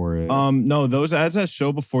paid for it. No, those ads that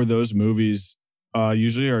show before those movies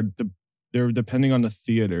usually are they're depending on the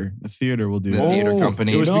theater. The theater will do The that. theater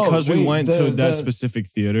company. It was No, because we wait, went to that specific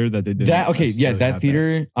theater that they did. that okay, yeah, that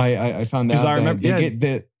theater. I found out 'Cause I that remember- they yeah. get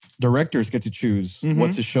the directors get to choose Mhm.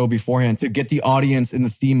 what to show beforehand to get the audience in the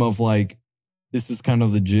theme of like this is kind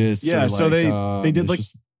of the gist. Yeah, or, so they did, it's like-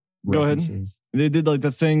 just Go ahead. references. They did like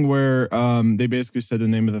the thing where they basically said the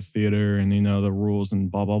name of the theater and the rules and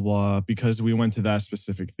blah blah blah because we went to that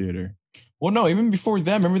specific theater. Well, no, even before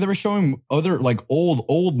that, remember they were showing other like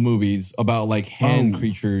old movies about like hand Oh.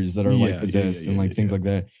 creatures that are Yeah, like yeah, possessed yeah, and like yeah, things yeah. like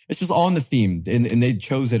that. It's just all in the theme, and they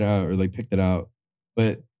chose it out or they picked it out.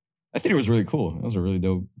 But I think it was really cool. It was a really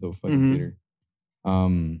dope fucking Mhm. theater.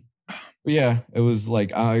 But yeah, it was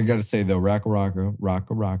like I gotta say though, Raka Raka.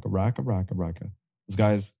 Those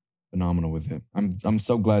guys phenomenal with it. I'm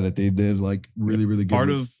so glad that they did like really good. Part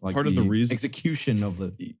with, of- like, part of the reason- execution of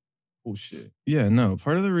the bullshit. Yeah, no.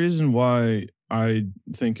 Part of the reason why I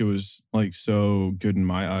think it was like so good in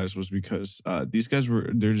my eyes was because these guys were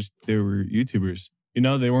they were YouTubers.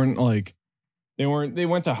 They weren't like they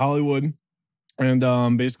went to Hollywood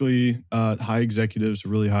and basically high executives,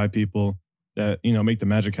 really high people that make the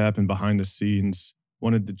magic happen behind the scenes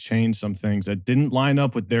wanted to change some things that didn't line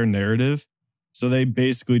up with their narrative. So they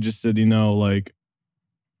basically just said, like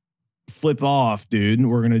flip off, dude.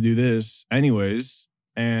 We're going to do this anyways.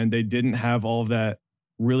 And they didn't have all of that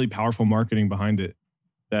really powerful marketing behind it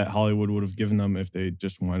that Hollywood would have given them if they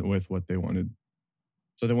just went with what they wanted.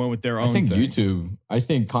 So they went with their own I think thing. YouTube. I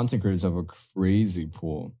think content creators have a crazy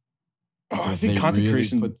pool. I If think they content really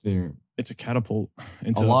creation, put their it's a catapult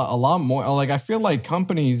into a lot more. Like I feel like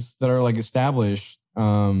companies that are like established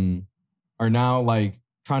are now like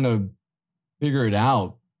trying to figure it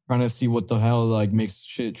out, trying to see what the hell like makes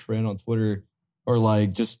shit trend on Twitter or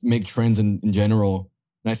like just make trends in general.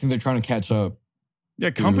 And I think they're trying to catch up. Yeah,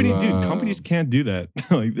 to, companies can't do that.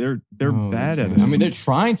 Like they're No, bad they at can't. it. I mean, they're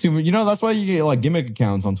trying to. That's why you get like gimmick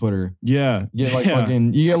accounts on Twitter. yeah, You get like yeah.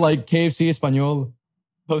 you get like KFC Espanol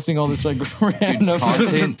posting all this like Dude, random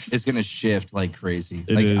content is gonna shift like crazy.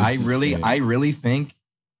 It Like is. I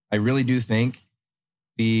really do think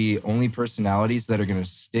the only personalities that are gonna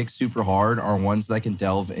stick super hard are ones that can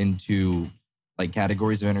delve into like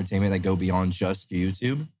categories of entertainment that go beyond just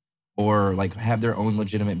YouTube or like have their own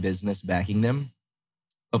legitimate business backing them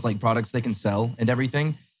of like products they can sell and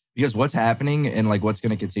everything. Because what's happening and like what's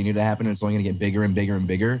going to continue to happen, and it's only going to get bigger and bigger and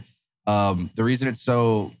bigger. The reason it's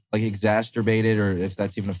so like exacerbated, or if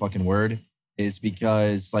that's even a fucking word, is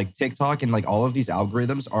because like TikTok and like all of these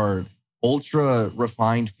algorithms are ultra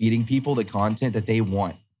refined, feeding people the content that they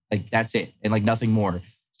want. Like that's it, and like nothing more.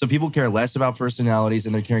 So people care less about personalities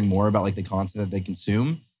and they're caring more about like the content that they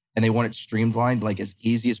consume, and they want it streamlined like as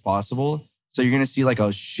easy as possible. So you're gonna see like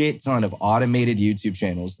a shit ton of automated YouTube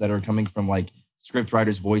channels that are coming from like script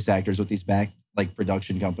writers, voice actors with these back like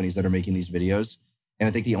production companies that are making these videos. And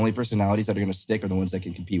I think the only personalities that are gonna stick are the ones that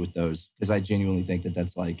can compete with those. Because I genuinely think that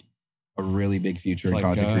that's like a really big future in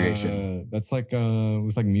content creation. That's like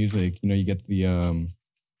with like music. You get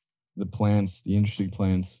the plants, the industry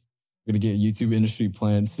plants. We're gonna get YouTube industry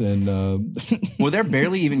plants and Well, they're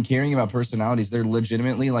barely even caring about personalities. They're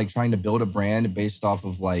legitimately like trying to build a brand based off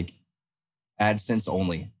of like AdSense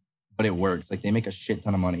only, but it works. Like they make a shit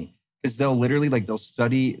ton of money because they'll literally like they'll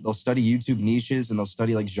study YouTube niches and they'll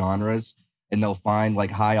study like genres and they'll find like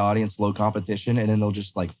high audience, low competition, and then they'll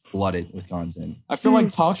just like flood it with content. I feel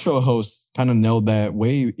like talk show hosts kind of nailed that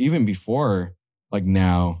way even before like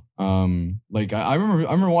now. Like I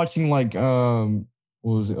remember watching like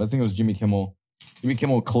what was it? I think it was Jimmy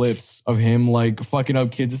Kimmel clips of him like fucking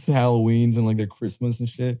up kids' Halloweens and like their Christmas and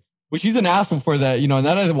shit. Which he's an asshole for that, you know. And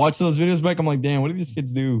then I watch those videos back, I'm like, damn, what do these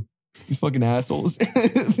kids do? These fucking assholes.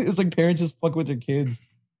 It's like parents just fuck with their kids.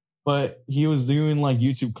 But he was doing like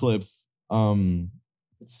YouTube clips.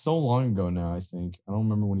 It's so long ago now, I think. I don't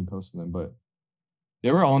remember when he posted them, but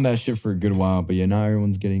they were on that shit for a good while. But yeah, now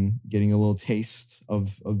everyone's getting a little taste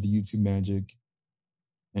of the YouTube magic.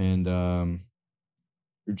 And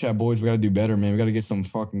group chat boys, we gotta do better, man. We gotta get some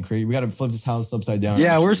fucking crazy. We gotta flip this house upside down.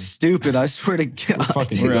 Yeah, actually. we're stupid. I swear to God. We're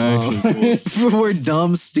fucking dude. dumb. We're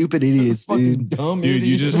dumb, stupid idiots, Fucking dude. dumb Dude,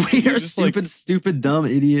 you idiots. just- We are just, like- stupid, dumb,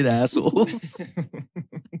 idiot assholes.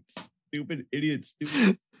 Stupid idiot,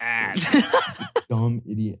 stupid ass. dumb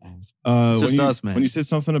idiot ass. It's when just you, us, man. When you said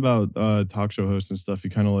something about talk show hosts and stuff, you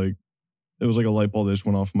kind of like, it was like a light bulb that just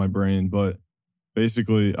went off in my brain. But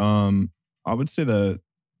basically, I would say that,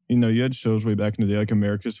 you know, you had shows way back in the day, like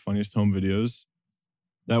America's Funniest Home Videos,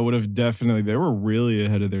 that would have definitely, they were really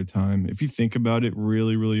ahead of their time. If you think about it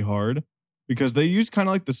really, really hard, because they use kind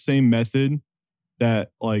of like the same method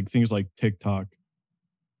that like things like TikTok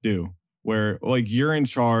do, where like you're in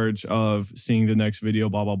charge of seeing the next video,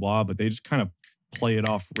 blah, blah, blah, but they just kind of play it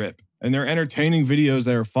off rip. And they're entertaining videos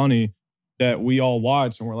that are funny that we all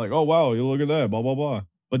watch and we're like, oh, wow, you look at that, blah, blah, blah.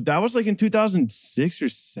 But that was like in 2006 or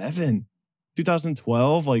 7,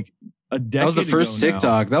 2012, like a decade That was the first ago now.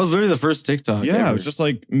 TikTok. That was literally the first TikTok. Yeah, ever. it was just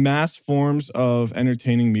like mass forms of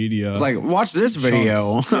entertaining media. It's like, watch this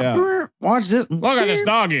video. Chunks, yeah. Watch this. look at this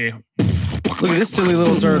doggy. Look at this silly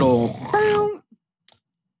little turtle.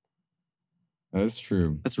 That's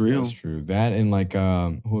true. That's real. That's true. That and like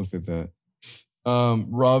who was it that?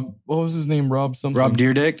 Rob, what was his name? Rob something. Rob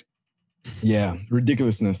Deerdick. Yeah,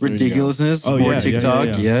 ridiculousness. There you go. Ridiculousness. Oh, More yeah, TikTok.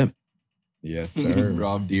 yeah. Yeah. Yes, sir.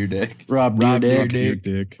 Rob Deerdick. Rob Rob Deerdick. Deerdick.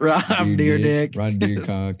 Dick. Rob Deerdick. Rod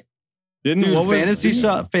Deercock. Didn't Dude, what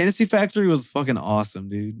was Fantasy Factory was fucking awesome,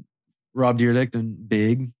 dude. Rob Dyrdek and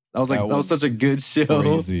Big. That was That was such a good show.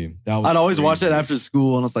 Crazy. That was I'd always watch crazy. it after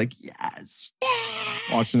school, and I was like, yes.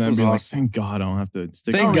 watching that It and was being like, awesome. thank God I don't have to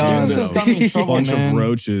stick Thank around God. with Ridiculous a got me in trouble, bunch man. of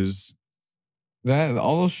roaches. That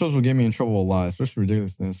all those shows will get me in trouble a lot, especially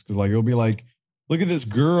ridiculousness. Because like it'll be like, look at this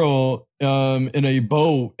girl in a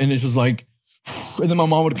boat, and it's just like, and then my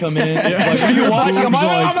mom would come in. Like, what are you watching? I'm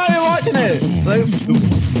not even watching it. Like,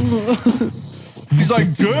 he's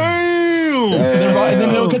like, damn. And then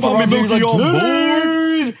it'll cut to Rob Dyrdek's like,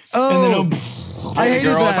 titties. And then Oh, it'll, I hated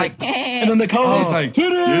girl was that. like, and then the co-host Oh. like,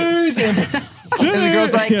 titties. And the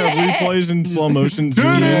girl's like, yeah, replays in slow motion.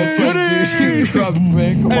 Yeah, Titties. Rob,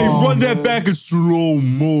 man, come on, man. back in slow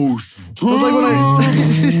motion. It was like when I.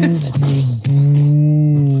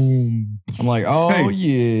 I'm like, oh Hey,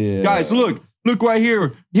 yeah, Guys, look right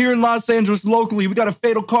here. Here in Los Angeles, locally, we got a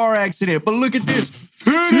fatal car accident. But look at this.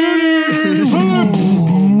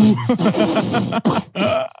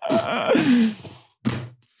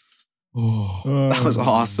 Oh. That was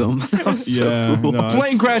awesome. That was so Yeah, cool. no,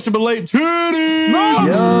 Plane crashing, but late. Titties!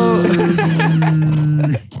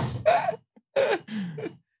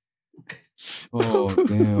 Oh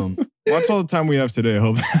damn. That's all the time we have today. I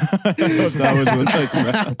hope, I hope that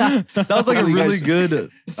was That was like a How do you really guys- good.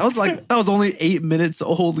 That was only 8 minutes.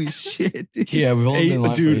 Holy shit. Dude. Yeah, we've only been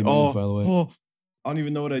live for 8 dude. minutes, by the way. Oh, I don't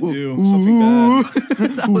even know what I Ooh, do. ooh. Something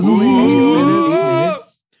bad. That was only 8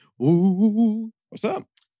 minutes. Ooh. Ooh. What's up?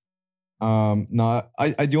 No,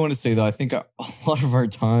 I do want to say that I think a lot of our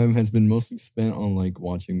time has been mostly spent on like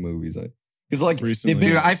watching movies. Because like Recently. they've been,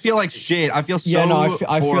 Dude, I feel like shit. I feel so yeah, no, I feel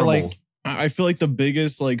horrible. like I feel like the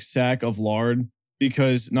biggest like sack of lard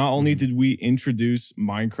because not only did we introduce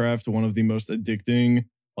Minecraft, one of the most addicting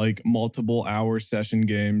like multiple hour session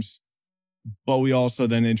games, but we also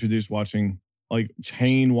then introduced watching like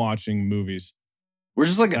chain watching movies. We're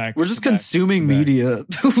just like Back we're just to back consuming to back. media.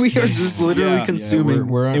 We are just literally Yeah, consuming.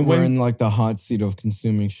 we're And we're when- in like the hot seat of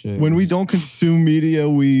consuming shit. When we don't consume media,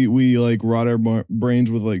 we like rot our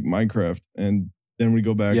brains with like Minecraft, and then we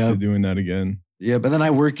go back to Yep. doing that again. Yeah, but then I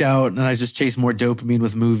work out and I just chase more dopamine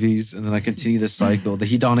with movies, and then I continue this cycle, the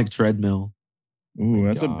hedonic treadmill. Ooh,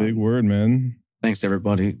 that's God. a big word, man. Thanks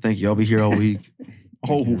everybody. Thank you. I'll be here all week.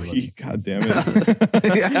 whole Thank you, week. God damn Yeah.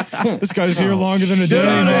 it. This guy's here longer than a day,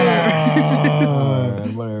 man.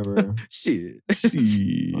 Alright, whatever. Shit.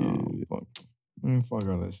 Shit. Oh, fuck. Fuck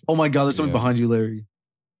all that shit. Oh my God, there's something Yeah. behind you, Larry.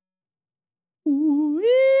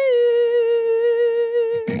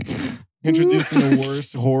 Introducing the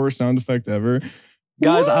worst horror sound effect ever.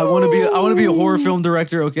 Guys, I want to be a horror film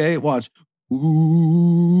director, okay? Watch. It's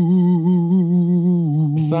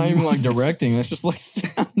not even like directing. That's just like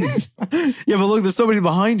sounds. Yeah, but look, there's somebody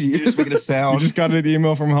behind you. You're just making a You sound. just got an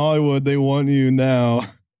email from Hollywood. They want you now.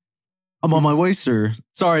 I'm on my way, sir.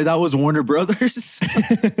 Sorry, that was Warner Brothers.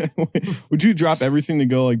 Would you drop everything to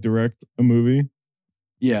go like direct a movie?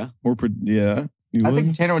 Yeah. Or yeah. You I would?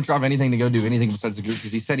 think Tanner would drop anything to go do anything besides the group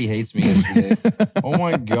because he said he hates me yesterday. Oh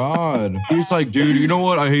my god. He's like, dude, you know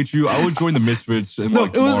what? I hate you. I would join the Misfits. And No,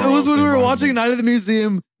 like, it was tomorrow when we if were they watching wanted Night at the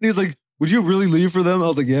Museum. And he was like, "Would you really leave for them?" I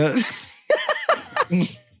was like, "Yeah."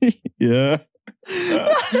 Yeah.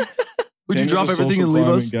 Would you Tanner's drop a everything social and leave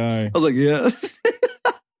climate us? Guy. I was like, "Yeah."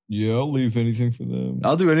 Yeah, I'll leave anything for them.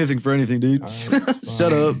 I'll do anything for anything, dude. All right,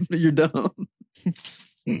 Shut up. fine. You're dumb.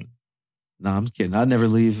 Nah, I'm just kidding. I'd never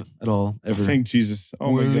leave at all, ever. Thank Jesus.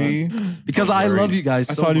 Oh my Really? God. Because I love you guys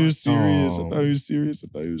I so thought he much. was serious. Oh. I thought he was serious. I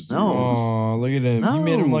thought he was serious. No. Oh, look at him. No. You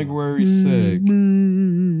made him like very sick.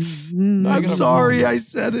 I'm gonna- sorry I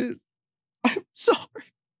said it. I'm sorry.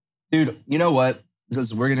 Dude, you know what?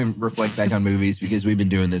 Because we're going to reflect back on movies because we've been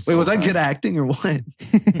doing this. Wait, the was whole that good time. acting or what?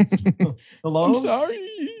 Hello? I'm sorry.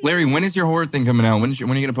 Larry, when is your horror thing coming out? When are you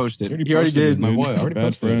going to post it? He already did. My boy, I already Bad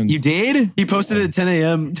posted it. friend. You did? He posted it at 10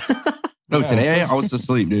 a.m. No, Yeah, today that's- I was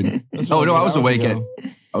asleep, dude. That's Oh, what no, I was hours awake ago.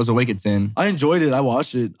 I was awake at 10. I enjoyed it. I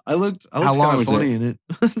watched it. I looked How kind long of was funny in it.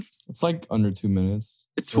 It's like under 2 minutes.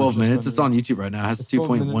 It's Or 12 just minutes. It's under- on YouTube right now. It has It's 12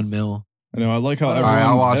 2.1 minutes. mil. I know. I like how All right,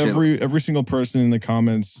 I'll watch it. every single person in the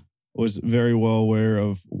comments was very well aware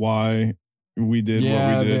of why we did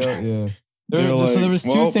yeah, what we did. yeah. They're So like, there was two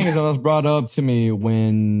well- things that was brought up to me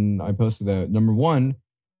when I posted that. Number one,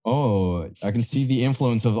 I can see the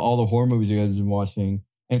influence of all the horror movies you guys have been watching.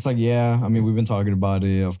 And it's like, yeah, I mean, we've been talking about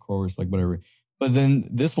it, of course, like whatever. But then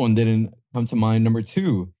this one didn't come to mind. Number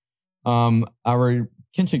two, our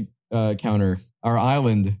kitchen counter, our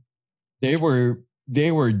island, they were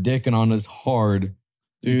dicking on us hard.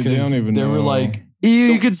 Dude, they because don't even They know. were like,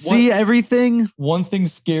 You So could see everything. one thing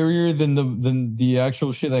scarier than the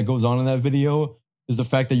actual shit that goes on in that video is the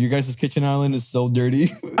fact that your guys' kitchen island is so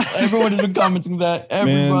dirty. Everyone has been commenting that.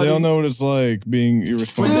 Everybody. Man, they don't know what it's like being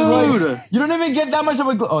irresponsible. Dude. You don't even get that much of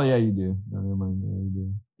a. Oh yeah, you do. No, never mind. Yeah, you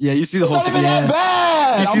do. Yeah, you see the It's whole not thing. even Yeah. that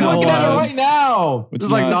bad. You see I'm the looking whole at it house. right now. It's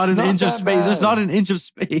There's like not an not inch of that space. There's bad. not an inch of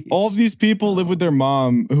space. All of these people live with their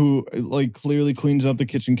mom who like clearly cleans up the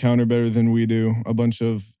kitchen counter better than we do. A bunch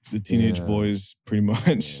of the teenage Yeah. boys, pretty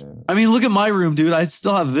much. Yeah. I mean, look at my room, dude. I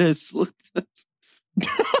still have this. Look.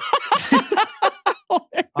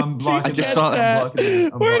 I'm blocking. I just it. saw I'm that. blocking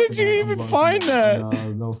it. I'm Where did blocking you it. even I'm blocking find it. that?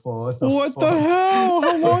 No, no fault. What the hell?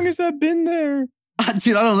 How long has that been there?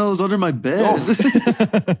 Dude, I don't know. It was under my bed.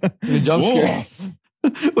 The jump Whoa.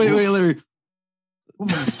 scare. wait, Larry.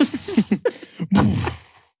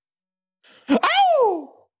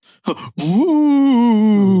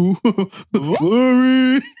 Ooh.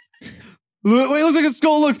 Larry. Wait, it looks like a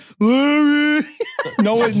skull. Look. Larry.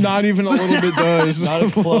 No, it not even a little bit does. Not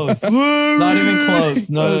even close. Larry. Not even close.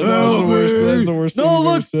 No, That no, was no. the worst. That's the worst No, thing you've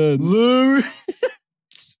ever look. said. Larry.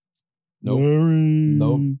 Nope. Larry.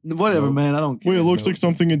 Nope. Whatever, Nope. man. I don't care. Wait, it looks like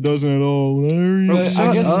something it doesn't at all. Larry. Bro, But shut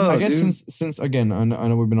I guess up, dude. since again, I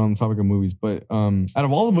know we've been on the topic of movies, but out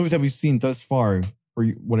of all the movies that we've seen thus far, for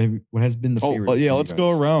you, what has been the favorite? Oh, yeah, for you let's guys?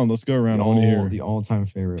 go around. Let's go around. I want to hear. The all-time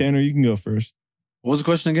favorite. Tanner, you can go first. What was the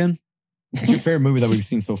question again? What's your favorite movie that we've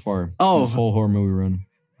seen so far? Oh. This whole horror movie run.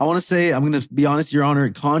 I want to say, I'm going to be honest, Your Honor.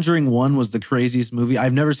 Conjuring 1 was the craziest movie.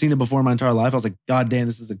 I've never seen it before in my entire life. I was like, God damn,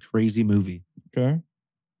 this is a crazy movie. Okay.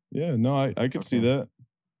 Yeah, no, I could see that.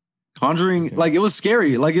 Conjuring, Okay. like, it was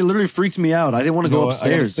scary. Like, it literally freaked me out. I didn't want to You know go what? I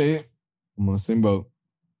gotta upstairs. say, I'm on the same boat.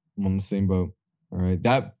 I'm on the same boat. All right,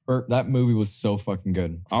 that movie was so fucking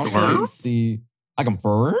good. I'll I can see. I can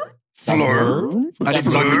flirt. I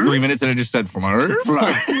didn't talk for 3 minutes and I just said flirt.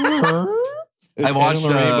 I watched,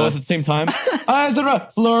 both at the same time. I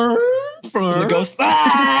flirt. The ghost.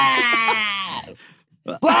 I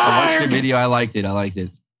watched the video. I liked it.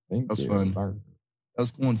 Thank was you. fun. That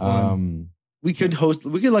was cool and fun. We could like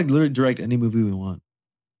literally direct any movie we want.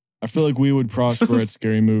 I feel like we would prosper at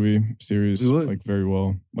scary movie series We would. like very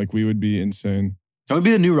well. Like we would be insane. Can we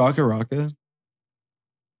be the new Rocka Rocka?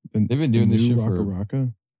 They've been doing this new shit Rocka for.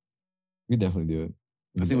 Rocka. We definitely do it.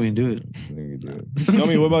 I think we can do it. I think we can do it. Tell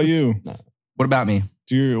me, what about you? What about me?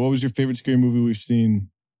 What was your favorite scary movie we've seen?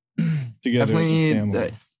 together as a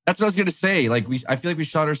family. That's what I was gonna say. Like I feel like we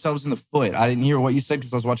shot ourselves in the foot. I didn't hear what you said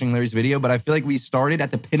because I was watching Larry's video, but I feel like we started at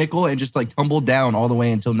the pinnacle and just like tumbled down all the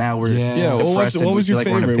way until now we're Yeah. What was your like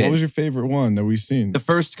we're in a favorite? pit. What was your favorite one that we've seen? The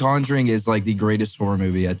first Conjuring is like the greatest horror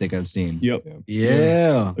movie I think I've seen. Yep.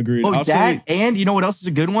 Yeah. Agreed. Oh, I'll that say and you know what else is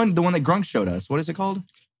a good one? The one that Grunk showed us. What is it called?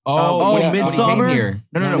 Oh, yeah. When he Midsommar? came here.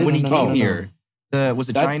 No. When he came here, was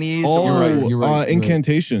it That- Chinese? You're right.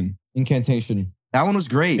 Incantation. Incantation. That one was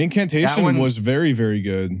great. Incantation That one- was very, very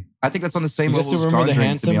good. I think that's on the same You guys level as still remember the Conjuring,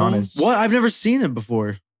 hand to be symbol? honest. What? I've never seen it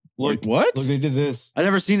before. Like what? Look, they did this. I've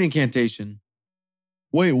never seen Incantation.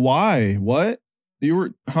 Wait, why? What? You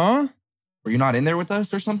were? Huh? Were you not in there with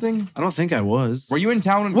us or something? I don't think I was. Were you in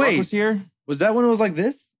town when Wait. Grunk was here? Was that when it was like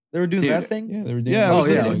this? They were doing Dude. that thing? Yeah, they were doing Yeah. this. It was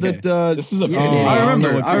yeah, like okay. that. This is a Yeah, big I one. remember, don't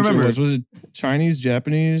know what I country remember. it was it Chinese,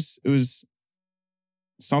 Japanese? It was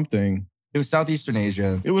something. It was Southeastern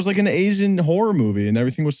Asia. It was like an Asian horror movie, and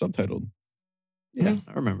everything was subtitled. Yeah,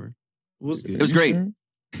 I remember. It was good. It was great. Sure?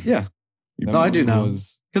 Yeah. You No, I do It know.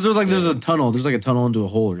 was- Because there's a tunnel. There's like a tunnel into a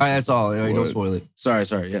hole. Or All right, that's all. Don't What? spoil it. sorry,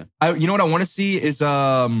 yeah. You know what I want to see is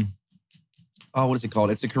what is it called?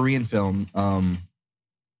 It's a Korean film.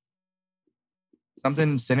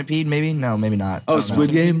 Something Centipede, maybe? No, maybe not. Oh, I don't know.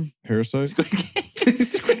 Squid Game? Parasite. Squid Game.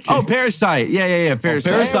 Oh, Parasite. Yeah.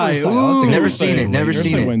 Parasite. Parasite. Ooh. Never seen it. Never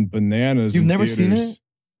Parasite seen it. went bananas. You've in never seen theaters. it?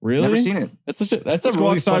 Really? Never seen it. That's a Let's go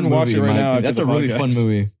really outside fun and watch movie. it right Mike. now after That's the a really podcast. fun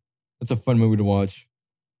movie. That's a fun movie to watch.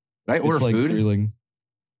 Did I order It's like food? thrilling.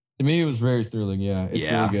 To me, it was very thrilling. Yeah, it's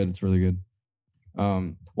Yeah. really good. It's really good.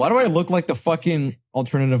 Why do I look like the fucking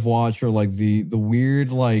alternative watch or like the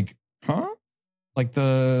weird like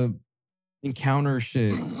the encounter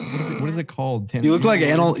shit? What is it called? You look like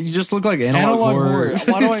You just look like analog horror.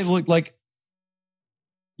 Why do I look like?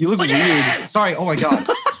 You look weird. Sorry. Oh my god.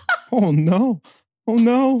 Oh no! Oh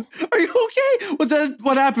no! Are you okay? Was that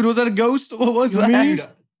what happened? Was that a ghost? What was You that? mean-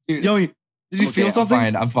 Dude, Yo, did you okay, feel something?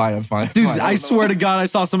 I'm fine. Dude, Fine. I swear to God, I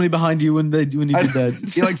saw somebody behind you when you did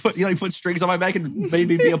that. You put strings on my back and made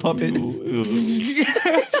me be a puppet.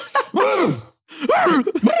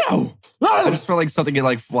 I just felt like something could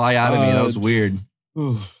like fly out of me. That was weird.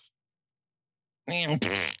 Ooh.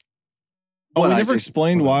 Oh, What we I never say?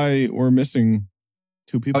 explained why we're missing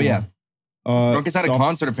two people. Oh yeah. Drunk is at a Soft-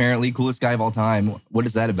 concert apparently. Coolest guy of all time. What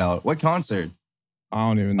is that about? What concert? I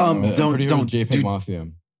don't even know. Don't- JPEG dude. Mafia.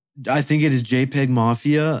 I think it is JPEG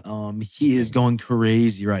Mafia. He is going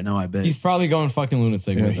crazy right now, I bet. He's probably going fucking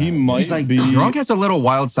lunatic. Yeah, with he that. might He's like be. Drunk has a little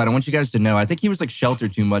wild side. I want you guys to know. I think he was like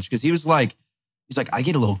sheltered too much because he was like, I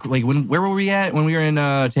get a little like where were we at when we were in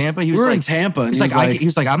Tampa? He we was were like, in Tampa, and he's he was like, he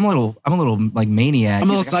was like, I'm a little like maniac. I'm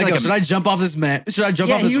a little He's like, I feel psycho. like Should I jump off this man? Should I jump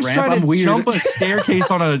yeah, off he this was ramp? trying I'm to weird. jump a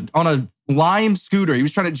staircase on a Lime scooter. He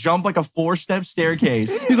was trying to jump like a 4-step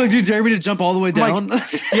staircase. He's like, dude, dare me to jump all the way I'm down? like,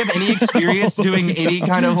 do you have any experience doing any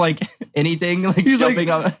kind of like anything like He's like, jumping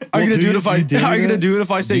up? Are you Well, gonna do it if I? you dare Are you gonna that? do it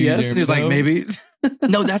if I say Do you yes? dare And he's me like, though? maybe.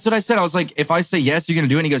 No, that's what I said. I was like, if I say yes, you're gonna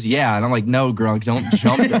do it. And he goes, yeah. And I'm like, no, Grunk, don't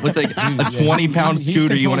jump with like a 20-pound He's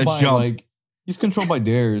scooter. You want to controlled by, jump? Like, he's controlled by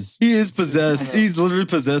dares. He is possessed. He's literally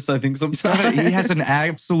possessed. I think sometimes. He has an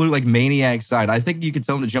absolute like maniac side. I think you could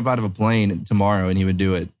tell him to jump out of a plane tomorrow and he would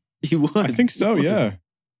do it. He would. I think so. Yeah,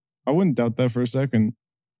 I wouldn't doubt that for a second.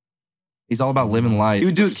 He's all about living life. He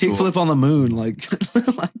would do a It's cool. kickflip on the moon, like.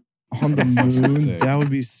 On the moon, sick. that would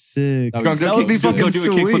be sick. That Grunk, That would be go fucking do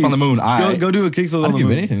a kickflip sweet. on the moon. All right. Go do a kickflip on I'd the give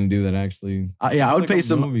moon. anything to do that. Actually, Yeah, I would It's pay like a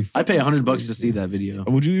some. movie. I'd pay $100 to see that video.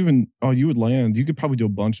 Would you even? Oh, you would land. You could probably do a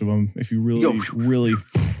bunch of them if you really, Yo.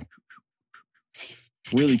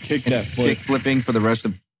 really kick that foot. Kick flipping for the rest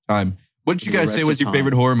of the time. What did you For the guys say rest was of your time.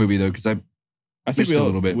 favorite horror movie though? Because I think missed a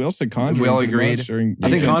little bit. We all said Conjuring. We all pretty agreed. much during I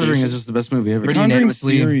think Conjuring Incantation. is just the best movie ever. The Pretty Conjuring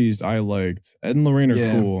unanimously. series I liked. Ed and Lorraine are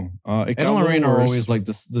Yeah. cool. It Ed got and a little Lorraine are worse. always like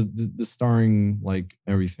the starring like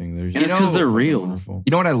everything. There's And it's because they're real. wonderful.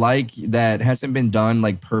 you know what I like that hasn't been done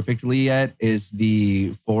like perfectly yet is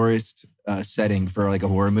the forest setting for like a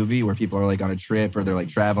horror movie where people are like on a trip or they're like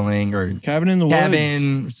traveling or Cabin in the Woods.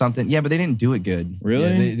 cabin or something. Yeah, but they didn't do it good. Really?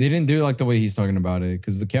 Yeah, they didn't do it like the way he's talking about it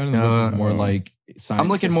because the Cabin in the Woods is more No. like. I'm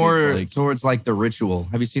looking scientific, more like, towards like The Ritual.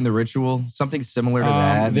 Have you seen The Ritual? Something similar to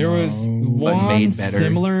that. There was But one made better.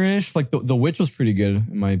 similar-ish. Like the Witch was pretty good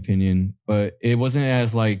in my opinion, but it wasn't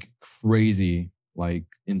as like crazy, like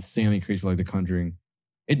insanely crazy like The Conjuring.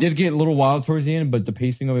 It did get a little wild towards the end, but the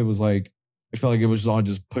pacing of it was like I felt like it was all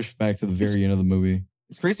just pushed back to the very end of the movie.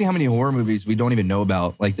 It's crazy how many horror movies we don't even know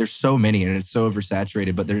about. Like there's so many and it's so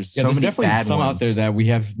oversaturated, but there's Yeah, so there's many definitely bad some ones. out there that we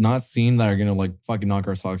have not seen that are gonna like fucking knock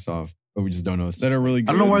our socks off, but we just don't know. that are really good.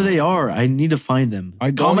 I don't know where they are. I need to find them.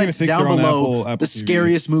 I don't Comment even think down they're on below Apple the TV.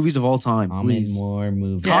 scariest movies of all time, Comment please. more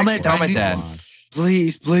movies. Yeah, comment I need- that.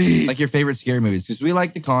 Please, please. Like your favorite scary movies, because we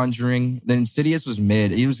like The Conjuring. Then Insidious was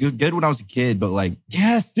mid. It was good when I was a kid, but like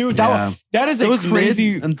Yes, dude. Yeah. That is It a was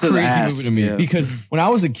crazy, mid until crazy ass, movie to me. yeah. Because when I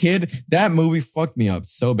was a kid, that movie fucked me up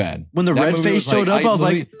so bad. when the That red movie face was showed up, I was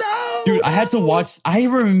like, literally- no. Dude, I had to watch. I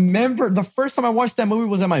remember the first time I watched that movie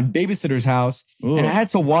was at my babysitter's house. Ooh. And I had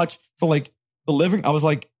to watch, so like the living, I was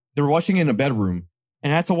like, they were watching it in a bedroom.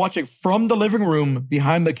 And I had to watch it from the living room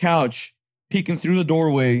behind the couch, peeking through the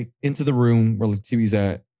doorway into the room where the TV's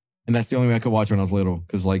at. And that's the only way I could watch when I was little.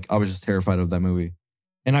 Cause like I was just terrified of that movie.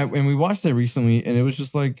 And we watched it recently and it was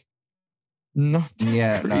just like, no.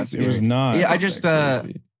 Yeah, no, crazy. It was not. Yeah, I Not just that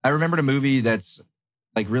crazy. I remembered a movie that's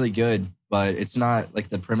like really good, but it's not like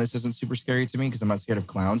the premise isn't super scary to me because I'm not scared of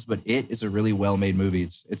clowns. But it is a really well made movie.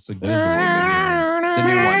 It's like the new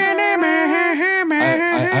one.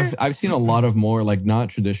 I've seen a lot of more like not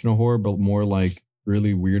traditional horror, but more like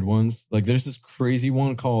really weird ones. Like there's this crazy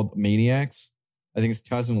one called Maniacs. I think it's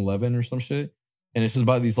 2011 or some shit, and it's just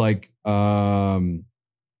about these like I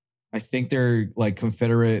think they're like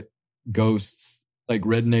Confederate ghosts, like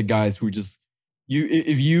redneck guys who just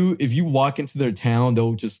if you walk into their town,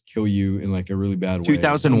 they'll just kill you in like a really bad way.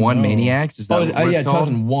 2001 Oh, no. Maniacs. Is that what yeah, it's called?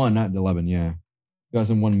 2001, not 11. Yeah,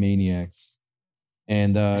 2001 Maniacs,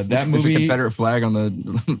 and that There's movie. a Confederate flag on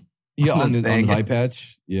the. Yeah, on on, the the, on his thing. eye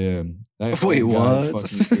patch. Yeah. That, Wait, God, it's what?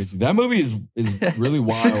 fucking crazy. That movie is really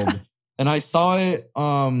wild. And I saw it.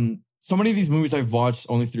 So many of these movies I've watched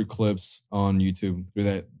only through clips on YouTube through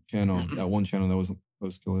that channel, that one channel that was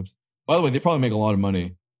post clips. By the way, they probably make a lot of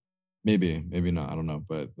money. Maybe not. I don't know.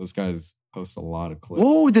 But those guys post a lot of clips.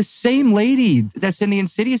 Oh, the same lady that's in the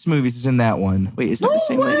Insidious movies is in that one. Wait, is that No the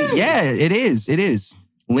same way. lady? Yeah, it is. It is.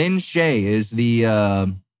 Lynn Shay is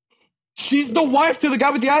the. She's the wife to the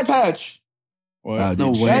guy with the eye patch. What? Wow, dude,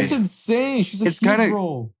 No she- way. That's insane. She's a It's kinda- huge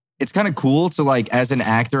role. It's kind of cool to like, as an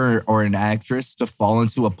actor or an actress, to fall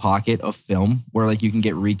into a pocket of film where like you can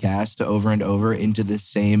get recast over and over into the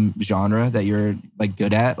same genre that you're like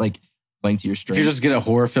good at, like playing to your If strengths. you just get a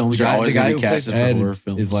horror film, The you're guy, always the guy going who to be plays casted for Ed horror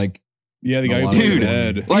films. is like, Yeah, the guy who Dude. plays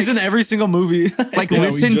Ed. he's in every single movie. like Yeah, we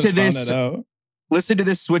listen just to found this. that out. Listen to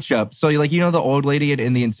this switch up. So like the old lady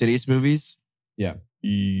in the Insidious movies.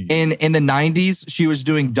 E- In the 90s, she was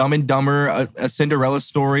doing Dumb and Dumber, a Cinderella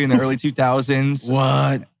story in the early 2000s.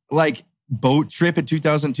 What? Like Boat Trip in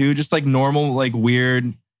 2002, just like normal, like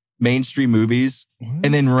weird mainstream movies. What?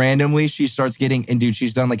 And then randomly she starts getting, and dude,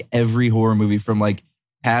 she's done like every horror movie from like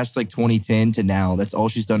past like 2010 to now. That's all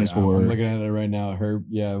she's done is I'm horror. looking at it right now.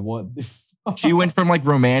 What? She went from like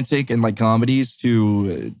romantic and like comedies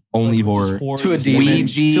to only horror. To a demon.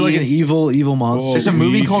 Ouija. To like an evil monster. There's a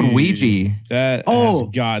movie called Ouija. Ouija. That Oh. has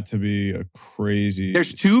got to be a crazy.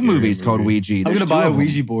 There's two scary movies called movie. Ouija. I'm There's going to two buy a of them.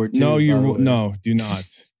 Ouija board too. No, by the way. no, do not.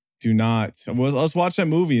 Do not. Well, let's watch that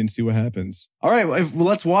movie and see what happens. All right, well,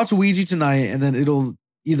 let's watch Ouija tonight, and then it'll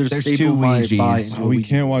either There's staple two my Ouijas. buy into Oh, a we Ouija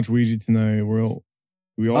can't board. watch Ouija tonight. We all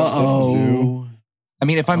have stuff to do. Uh-oh. I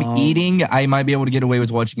mean, if I'm Um, eating, I might be able to get away with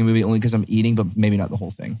watching a movie only because I'm eating, but maybe not the whole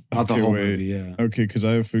thing. Not the Okay, whole wait. movie, yeah. Okay, because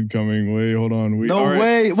I have food coming. Wait, hold on. No all right.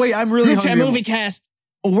 way. Wait, I'm really Group Chat hungry. Movie Cast.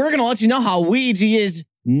 We're going to let you know how Ouija is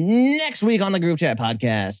next week on the Group Chat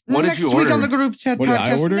podcast. What did Next you week order? on the group chat What did I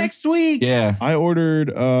podcast. order? Next week. Yeah. I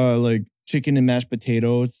ordered like chicken and mashed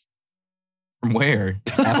potatoes. From where?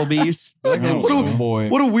 Applebee's? I don't What a- know. boy.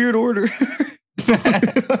 What a weird order.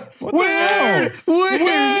 Where?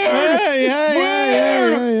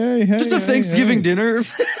 Hey, Just a Thanksgiving dinner.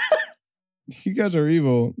 You guys are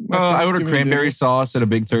evil. My I ordered Thanksgiving cranberry dinner- sauce and a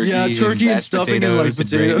big turkey. Yeah, turkey and mashed stuffing and, like,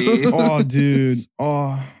 potatoes and gravy. Oh, dude.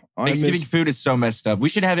 Oh, I Thanksgiving miss food is so messed up. We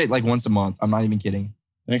should have it like once a month. I'm not even kidding.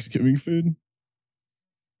 Thanksgiving food.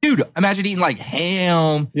 Dude, imagine eating like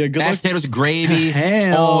ham, Yeah, good mashed luck. potatoes, gravy.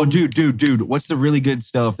 Ham. Oh, dude. What's the really good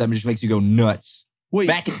stuff that just makes you go nuts? Wait,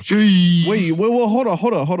 Mac and cheese. wait, hold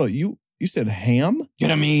on. You said ham?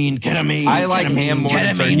 Ketamine. I like ham more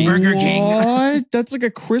than turkey. What? That's like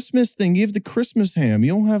a Christmas thing. You have the Christmas ham.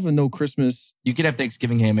 You don't have a no Christmas. You could have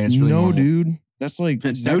Thanksgiving ham and it's really No, normal. dude. That's like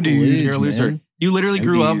No, sacrilege, dude. You're a loser. man. You literally No,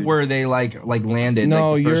 grew up dude. where they like landed.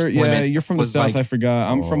 No, like the first Plymouth you're from the was, south. like- I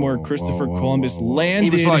forgot. I'm from where Whoa, Christopher whoa, whoa, Columbus whoa, whoa.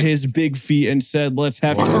 landed He was like- his big feet and said, "Let's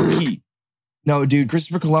have turkey." No, dude,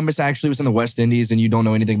 Christopher Columbus actually was in the West Indies, and you don't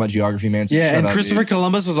know anything about geography, man. So Yeah, shut and up, Christopher dude.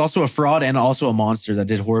 Columbus was also a fraud and also a monster that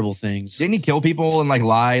did horrible things. Didn't he kill people and like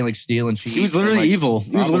lie and like steal and cheat? He was literally And, like, evil.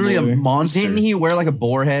 He was literally a Probably. monster. Didn't he wear like a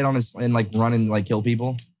boar head on his and like run and like kill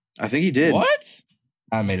people? I think he did. What?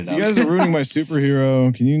 I made it up. You guys are ruining my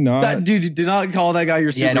superhero. Can you not? Dude, do not call that guy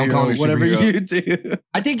your superhero. Yeah, don't call him your whatever superhero. you do.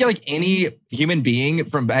 I think like any human being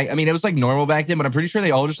from back, I mean, it was like normal back then, but I'm pretty sure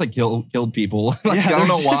they all just like killed people. Like, Yeah, I don't they're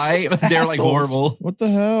know why. just They're like assholes. horrible. What the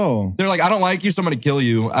hell? They're like, I don't like you, so I'm gonna kill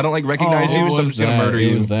you. I don't like recognize you, so I'm just gonna murder It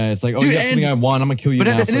you. was that. It's like, oh, Dude, you got something and- I want. I'm gonna kill you. But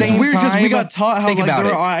at now the for And it's that. same weird because we time, got taught how think like about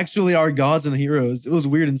there it. are actually our gods and heroes. It was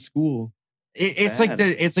weird in school. It's like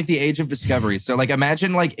the age of discovery. So like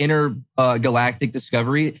imagine like intergalactic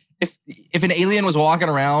discovery. If an alien was walking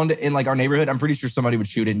around in like our neighborhood, I'm pretty sure somebody would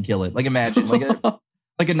shoot it and kill it. Like imagine like a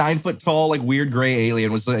 9-foot tall like weird gray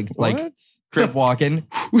alien was like What? crip walking.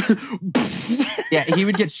 Yeah, he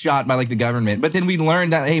would get shot by like the government. But then we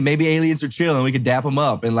learned that hey, maybe aliens are chill and we could dap them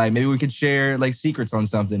up and like maybe we could share like secrets on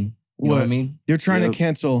something. You know what I What? mean? You're trying Yep. to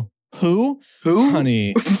cancel who? Who?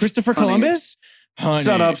 Honey. Christopher Honey. Columbus? Honey.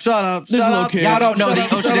 Shut up! Shut up! This shut little up! kid. Y'all don't know Shut the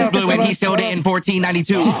up, ocean shut is up, blue shut and he up, sailed shut it in up.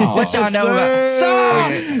 1492. Oh. What y'all know about?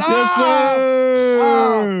 Stop! Yes,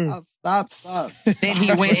 Stop! sir. Stop! Then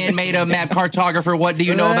he went and made a map cartographer. What do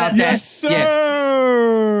you know about that? Yes, sir.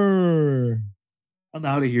 Yeah. I'm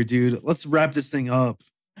out of here, dude. Let's wrap this thing up.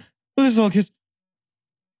 This little kid.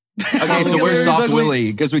 Okay, so where's There's Soft ugly-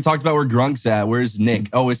 Willie? Because we talked about where Grunk's at. Where's Nick?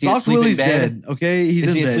 Oh, is he Soft asleep Willie's in bed? dead. Okay, he's Is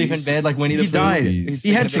in he bed. asleep in He's- bed like Winnie the He Pooh? died. He's He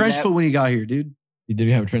had taking a big trench nap? foot when he got here, dude. He did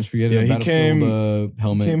have a transfer. He had Yeah, a he Battlefield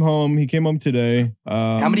helmet. He came home today.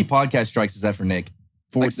 How many podcast strikes is that for Nick?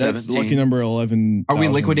 For, Like that's 17. lucky number 11. Are we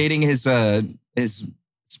liquidating his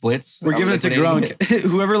splits? We're Are giving we it to liquidating Grunk.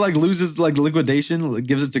 Whoever like loses like liquidation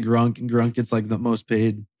gives it to Grunk, and Grunk gets like the most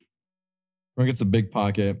paid. Grunk gets a big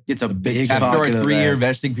pocket. Gets a big After our pocket of 3-year that.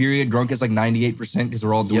 vesting period, Grunk is like 98% because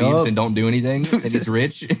we're all dweebs Yup. and don't do anything. And he's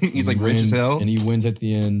rich. He's like rich as Wins, hell. and he wins at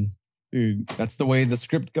the end. Dude, That's the way the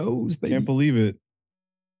script goes, baby. can't believe it.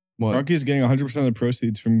 What? Rocky's getting 100% of the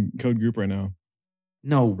proceeds from Code Group right now.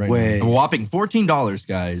 No Right way. A whopping $14,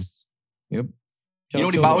 guys. Yep. You know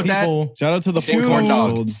what he bought with that? Shout out to the Two corn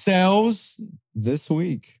dog. dog. Sales this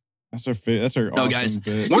week. That's our That's our No, awesome guys.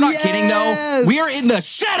 bit. We're not kidding though. Yes! We are in the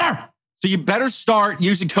shitter. So you better start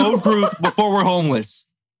using Code Group before we're homeless.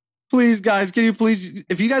 Please, guys, can you please?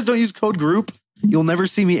 If you guys don't use Code Group, you'll never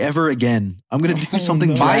see me ever again. I'm gonna do Oh, something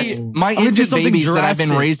no. drastic. My gonna do infant something babies that I've been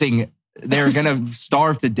drastic. raising, they're gonna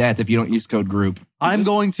starve to death if you don't use Code Group. I'm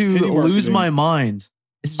going to Pity lose marketing. my mind.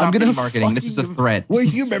 This is I'm not gonna pity marketing. This is a fucking- threat.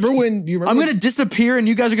 Wait, do you remember when? I'm gonna disappear, and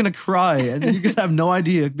you guys are gonna cry, and then you're gonna have no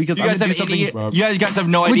idea because You I'm guys gonna have do something. idiot. You guys have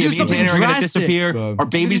no We idea. do Me and something Tanner are gonna drastic. disappeer. Bro. Our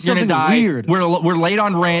baby's do gonna something die. weird. We're late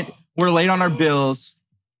on rent. We're late on our bills.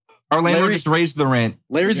 Our landlord Larry- just raised the rent.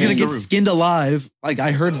 Larry's gonna Raise get the roof. skinned alive. Like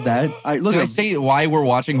I heard that. Look Can I at say why we're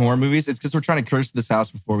watching horror movies? It's because we're trying to curse this house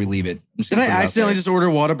before we leave it. I'm just Did gonna I put it out accidentally there. just order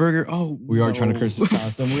Whataburger? Oh, We are trying to curse this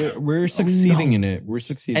house, and we're succeeding in it. We're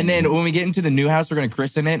succeeding. And then in it. when we get into the new house, we're gonna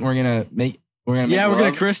christen it, and we're gonna make Yeah, we're gonna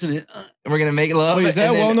love, christen it. and we're gonna make love. Wait, is that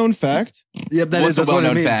and a then- well-known fact? Yep, that What's is. the That's what it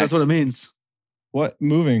well-known means. fact? That's what it means. What?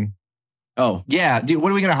 Moving. Oh, Yeah, dude.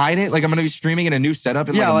 What are we gonna hide it? Like I'm gonna be streaming in a new setup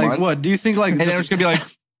in yeah. like a Like month, what? Do you think like? and then this- it's gonna be like,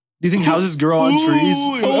 do you think houses grow on trees?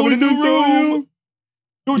 I'm in a new room.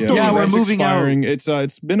 Yeah, we're rent's moving out. expiring.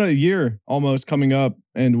 It's been a year almost coming up,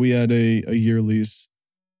 and we had a year lease.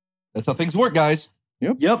 That's how things work, guys.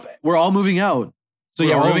 Yep, we're all moving out. So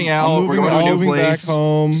yeah, we're moving out. We're going to a new moving back place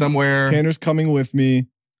home. somewhere. Tanner's coming with me.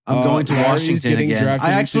 I'm going to Larry's Washington getting again. drafted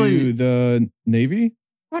I actually, into the Navy.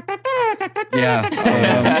 yeah,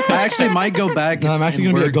 I actually might go back. no, I'm actually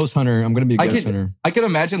and gonna be a work. ghost hunter. I'm gonna be a I ghost could- hunter. I could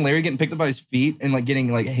imagine Larry getting picked up by his feet and like getting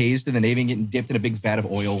like hazed in the Navy and getting dipped in a big vat of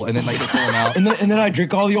oil and then like just pulling out. And then I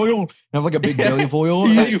drink all the oil and have like a big belly of oil.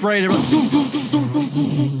 You Like, sprayed it.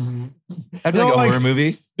 That'd be They're like a like- horror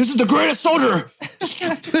movie. this is the greatest soldier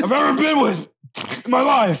I've ever been with in my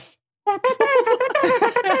life.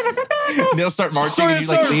 They'll start marching and you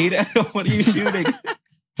like lead. What are you shooting?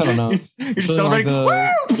 I don't know. You're just Feeling like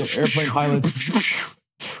celebrating. the airplane pilots.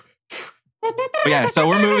 But yeah, so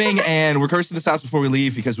we're moving and we're cursing this house before we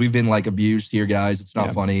leave because we've been like abused here, guys. It's not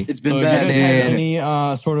Yeah. funny. It's So been if you bad. guys man. have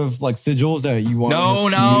any sort of like sigils that you want? No,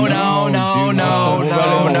 to no, see? no, no, do no, not. no, We'll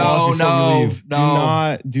write in the walls before no, we leave.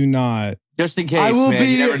 no. Do not. Just in case, I will man. be-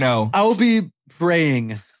 You never know. I will be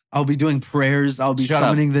praying. I'll be doing prayers. I'll be Shut up.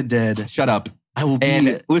 summoning the dead. Shut up. I will be. And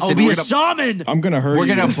listen, I'll be we're a shaman. I'm gonna hurt We're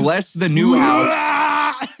you. gonna bless the new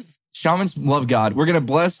house. Shamans love God. We're gonna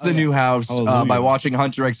bless the new house Hallelujah. by watching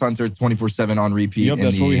Hunter x Hunter 24/7 on repeat. Yep, in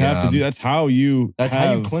that's what we the, have to do. That's how you. That's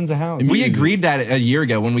how you have- cleanse a house. We We immediately. agreed that a year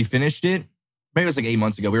ago when we finished it. Maybe it was like 8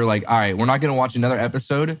 months ago. We were like, all right, we're not gonna watch another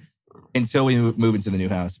episode until we move into the new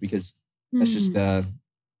house because that's just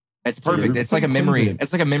it's perfect. It's like a memory. cleanse it.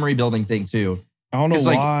 It's like a memory building thing too. I don't know It's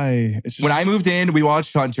like- why. It's just When I moved in, we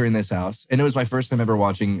watched Hunter in this house, and it was my first time ever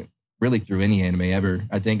watching really through any anime ever.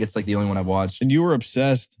 I think it's like the only one I've watched. And you were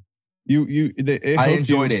obsessed. I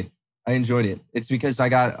enjoyed it. I enjoyed it. It's because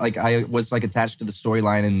I was like attached to the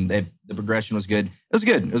storyline and the progression was good. It was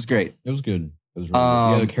good. It was great. It was good. It was really good.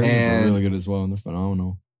 Yeah, the characters were really good as well, and they're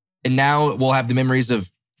phenomenal. And now we'll have the memories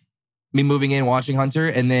of me moving in, watching Hunter,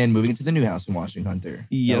 and then moving into the new house and watching Hunter.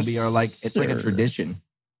 Yes, It'll be it's like a tradition.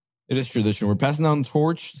 It is tradition. We're passing down the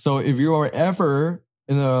torch. So if you are ever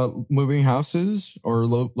in the moving houses or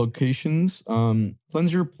locations,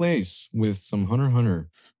 cleanse your place with some Hunter x Hunter.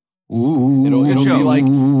 Ooh, It'll be like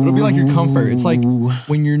your comfort. It's like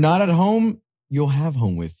when you're not at home, you'll have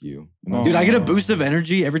home with you. Dude, I get a boost of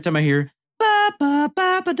energy every time I hear ba, ba,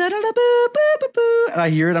 ba, ba, da, da, da, boo, boo, boo, boo. And I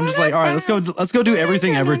hear it. I'm just like, all right, let's go do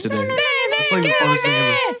everything ever today. It's like the funnest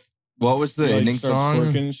thing ever. What was the ending song?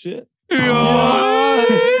 Twerking and shit.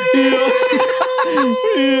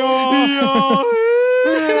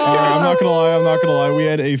 I'm not gonna lie. We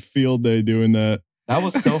had a field day doing that. That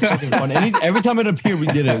was so fucking fun. Every time it appeared, we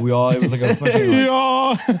did it. It was like a fucking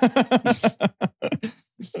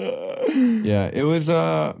yeah. It was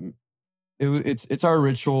it's our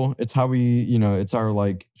ritual. It's how we, it's our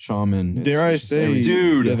like shaman. Dare I say,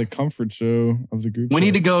 dude? Yeah, the comfort show of the group. We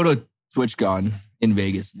need to go to TwitchCon in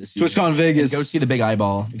Vegas this year. TwitchCon Vegas. Go see the big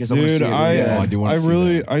eyeball because dude, I do want to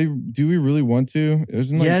see that. Do we really want to?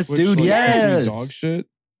 Isn't like yes, Twitch, dude. like, Yes. dog shit.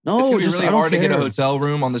 No, it's gonna be really I don't hard to get a care. hotel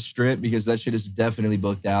room on the strip because that shit is definitely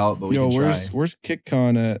booked out. But we can try. Where's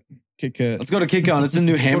KitCon at? KitKat. Let's go to KitCon. It's in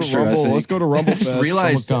New Hampshire. I think. Let's go to Rumble I just Fest.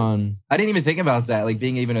 realized I didn't even think about that, like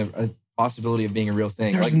being even a possibility of being a real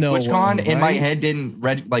thing. There's like no TwitchCon way, in my right? head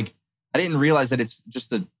I didn't realize that it's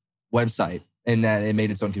just a website and that it made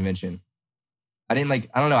its own convention. I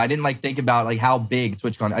didn't think about like how big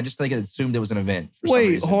TwitchCon. I just assumed it was an event.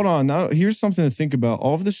 Wait, hold on. Now here's something to think about.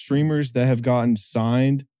 All of the streamers that have gotten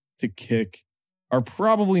signed to Kick are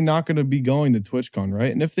probably not going to be going to TwitchCon,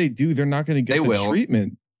 right? And if they do, they're not going to get the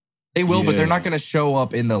treatment. They will, but Yeah. they're not going to show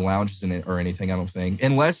up in the lounges in it or anything, I don't think.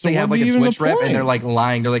 Unless they So have what like a be even Twitch the rep point? and they're like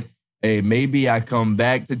lying. They're like, hey, maybe I come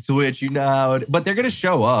back to Twitch, but they're going to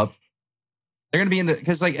show up. They're going to be in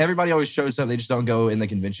because like everybody always shows up. They just don't go in the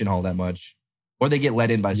convention hall that much. Or they get let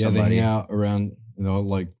in by They somebody. hang out around,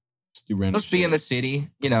 like just do random. Let's be shit. in the city,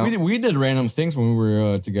 We did random things when we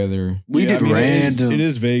were together. We did I mean, random. It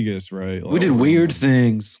is Vegas, right? We did weird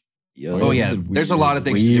things. Yo. Oh yeah, there's a lot of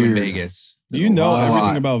things to do in Weird. Vegas. You know There's a everything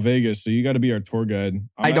lot. about Vegas, so you got to be our tour guide.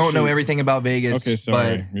 I don't know everything about Vegas. Okay,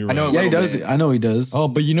 sorry. But You're I know. right. a Yeah, he little does. bit. I know he does. Oh,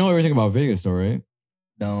 but you know everything about Vegas, though, right?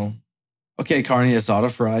 No, Okay, carne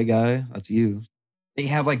asada fry guy. That's you. they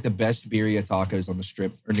have like the best birria tacos on the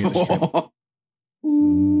strip or near the strip.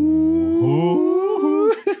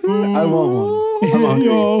 I want one. I'm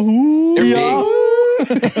hungry. They're big.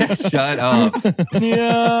 Shut up,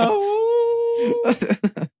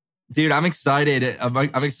 dude. I'm excited.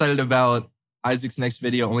 I'm excited about Isaac's next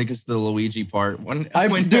video only because of the Luigi part. Dude, Bill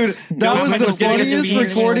that was Clinton the was giving us a funniest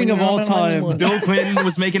speech. recording of all time. Bill Clinton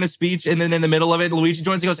was making a speech, and then in the middle of it, Luigi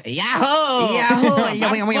joins and goes, "Yahoo!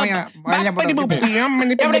 I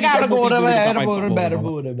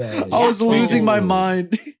was losing my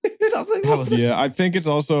mind. I was like, what the- Yeah, I think it's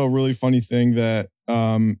also a really funny thing that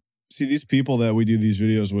see these people that we do these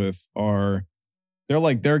videos with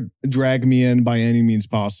they're drag me in by any means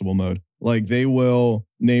possible mode. Like they will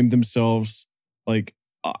name themselves like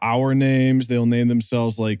our names. They'll name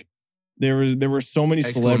themselves like there were so many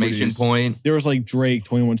Exclamation celebrities. point. There was like Drake,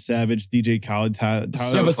 21 Savage, DJ Khaled, Tyler.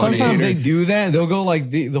 Yeah, but funny. sometimes they do that. They'll go like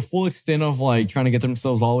the full extent of like trying to get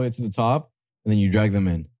themselves all the way to the top, and then you drag them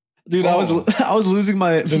in. Dude, I was losing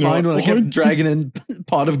my Then mind when I kept what? dragging in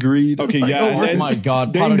Pot of Greed. Okay, Like, yeah, over- and Oh my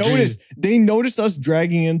God. They Pot of Greed. noticed us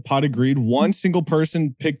dragging in Pot of Greed. One single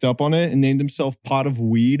person picked up on it and named himself Pot of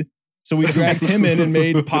Weed. So we dragged him in and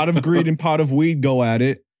made Pot of Greed and Pot of Weed go at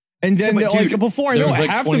it. And then Yeah, but like dude, before I know There's it, like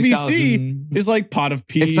half the 20,000 VC is like Pot of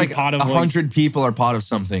Pee, It's like Pot of 100 people are pot of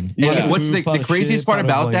something. Yeah. And what's the Pot of craziest shit, part pot of,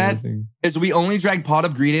 about like, that everything. is we only drag Pot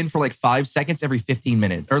of Greed in for like 5 seconds every 15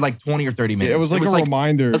 minutes or like 20 or 30 minutes. it was like a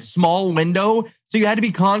reminder. a small window. So you had to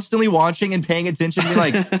be constantly watching and paying attention. Be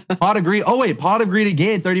like, Pot of Greed. Oh, wait, Pot of Greed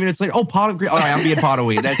again. 30 minutes later. Oh, Pot of Greed. All right, I'm being Pot of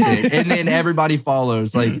Weed. That's it. And then everybody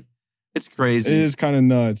follows. Like, it's It crazy. is kind of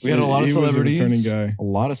nuts. We had a lot of He was a celebrities. returning guy. A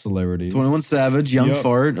lot of celebrities. 21 Savage, Young Yep.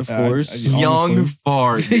 Fart, of course. Young honestly.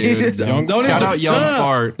 fart, dude. Young Don't Shout even, out Young shut up.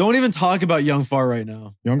 Fart. Don't even talk about Young Fart right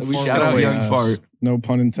now. Young We Fart. shout was out an Young ass. Fart. No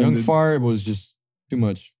pun intended. Young Fart was just too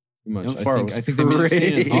much. Too much. Young Fart was I think the music scene is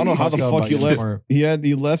crazy. I don't know how the fucked up fuck by you Young left. Fart.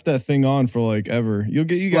 He left that thing on for like ever. You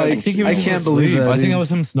guys. Like, I think he was I can't asleep. believe that, I think dude. that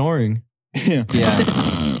was him snoring. yeah.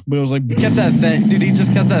 Yeah. But it was like Kept that thing, dude. He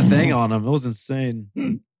just kept that thing on him. It was insane.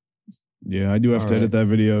 Yeah, I do have to All edit that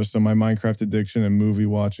video. So my Minecraft addiction and movie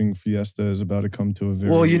watching fiesta is about to come to a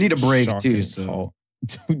very Well, you need a break shocking too, so. halt.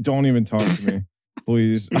 Dude, don't even talk to me,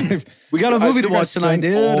 please. We got a movie to think I watch tonight, spent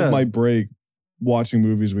dude. All of my break watching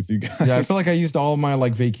movies with you guys. Yeah, I feel like I used all my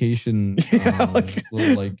like vacation, Yeah, like-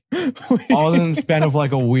 little, like all in the span of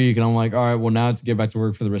like a week, and I'm like, all right, well now I have to get back to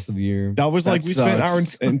work for the rest of the year. that was like That we spent our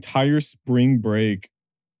sucks. entire spring break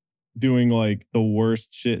doing like the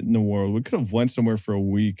worst shit in the world. We could have went somewhere for a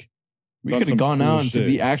week. We done could some have gone cool out into shit.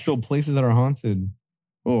 the actual places that are haunted.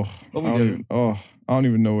 Oh, But we I don't didn't. even, I don't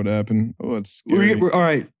even know what happened. Oh, it's scary. We're, all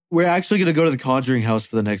right. We're actually going to go to the Conjuring house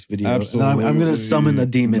for the next video. And I'm going to Absolutely summon a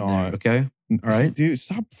demon there, not. okay? All right? Dude,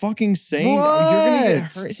 stop fucking saying you're gonna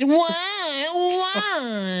get What?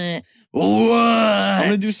 hurt. What? What? I'm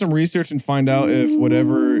gonna do some research and find out if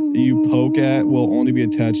whatever you poke at will only be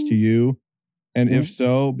attached to you. And if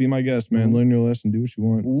so, be my guest, man. Learn your lesson. Do what you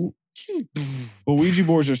want. But Ouija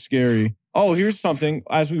boards are scary. Oh, here's something.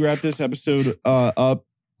 As we wrap this episode up,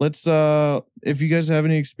 let's if you guys have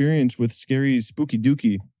any experience with scary spooky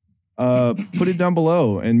dookie, put it down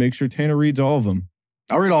below and make sure Tanner reads all of them.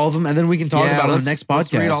 I'll read all of them, and then we can talk about it on the next podcast.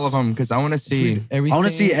 Let's read all of them because I want to see. I wanna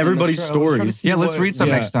see everybody's stories. Yeah, let's read some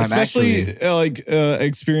next time. Especially Actually,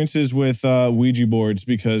 experiences with Ouija boards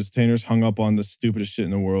because Tanner's hung up on the stupidest shit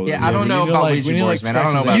in the world. yeah, I don't we know need to, about like- Ouija we need to, boards, like, man. I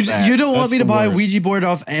don't know scratch about You, that. you don't want That's me to the buy a worst. Ouija board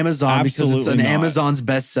off Amazon because it's Absolutely an not. Amazon's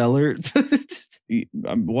bestseller.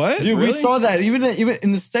 What? Dude, Really? we saw that even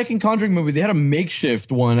in the second Conjuring movie. They had a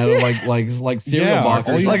makeshift one out of like cereal Yeah, all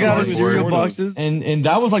boxes, you like have out to of do is cereal sort of- boxes. and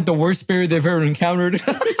that was like the worst spirit they've ever encountered.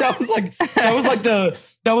 that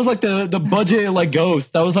was like the budget like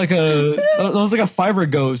ghost. That was like a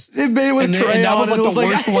 $5 ghost. It made it with And, crayon. and that was like and it the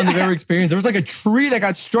worst one they've ever experienced. There was like a tree that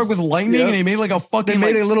got struck with lightning, Yep. and they made like a They fucking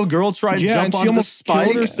made like, a little girl try and Yeah, jump and she onto the almost spike.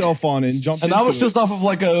 killed herself on it and jumped and that was into just it. off of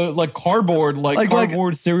like a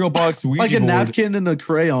cardboard cereal box Ouija Like a board. napkin and a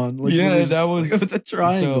crayon. Like Yeah, it was that was- with a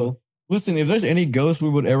triangle. So, listen, if there's any ghost we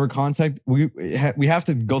would ever contact, we have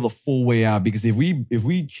to go the full way out because if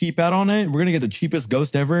we cheap out on it, we're gonna get the cheapest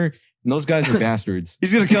ghost ever. And those guys are bastards.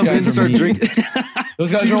 He's gonna come in and guys are start mean. drinking.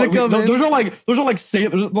 Those guys He's are gonna come in. those are like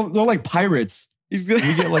sailors. They're like pirates. He's gonna,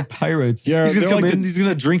 We get like pirates. Yeah, he's gonna they're come like in. He's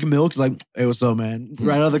gonna drink milk. He's like, "Hey, what's up, man?"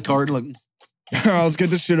 Right out of the carton, like, Let's get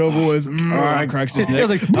this shit over with. All right, cracks his He neck. was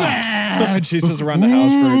like, chases around the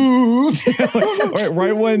house for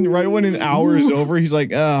right when an hour is over, he's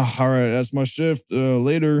like, all right, that's my shift.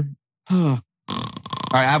 Later. All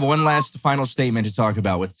right, I have one last final statement to talk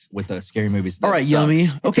about with the scary movies. that "All right, sucks. yummy.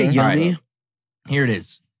 Okay, Okay. yummy. All right. Here it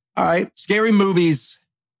is. All right." Scary movies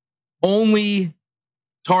only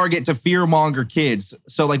target to fearmonger kids.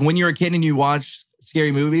 So like when you're a kid and you watch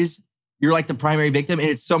scary movies, you're like the primary victim and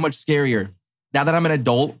it's so much scarier. Now that I'm an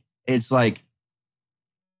adult, it's like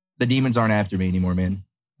the demons aren't after me anymore, man.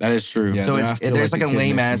 That is true. Yeah. So they're it's after, there's like, like the a kid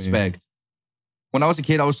lame next to me. aspect. When I was a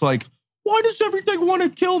kid, I was like, why does everything want to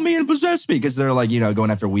kill me and possess me? Because they're like,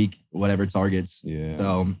 going after weak, whatever targets. Yeah.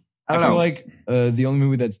 So I I don't feel know. like the only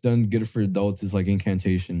movie that's done good for adults is like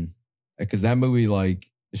Incantation, because that movie like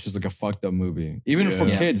it's just like a fucked up movie. Even for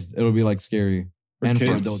Yeah. kids, it'll be like scary, For and for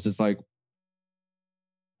kids. adults, it's like,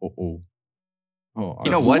 oh.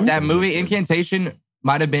 You know what? That movie, Incantation,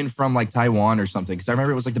 might have been from like Taiwan or something. Because I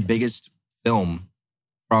remember it was like the biggest film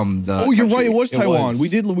from the. Oh, you're country. right. It was It Taiwan. was. We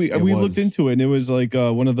It looked was. into it, and it was like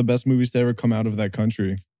one of the best movies to ever come out of that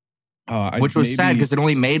country. Which was sad because it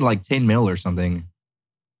only made like 10 mil or something.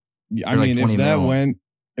 I or like mean, 20 mil.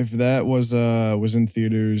 if that was in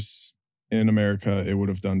theaters in America, it would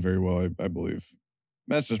have done very well. I believe.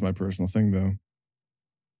 That's just my personal thing, though.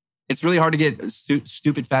 It's really hard to get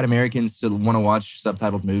stupid fat Americans to want to watch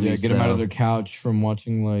subtitled movies. Yeah, get them out though. of their couch from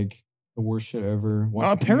watching like the worst shit ever.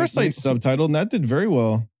 Parasite subtitled, and that did very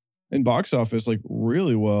well in box office, like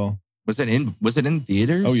really well. Was it in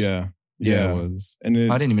theaters? Oh yeah, Yeah, it was. and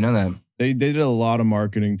I didn't even know that. they did a lot of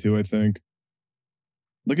marketing too. I think.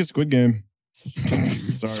 Look at Squid Game. Sorry.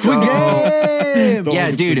 Squid Game! Don't Yeah,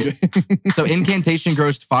 look at dude. Squid Game. So Incantation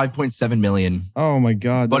grossed 5.7 million, Oh my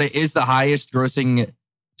god! but it that's is the highest grossing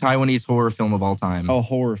Taiwanese horror film of all time. a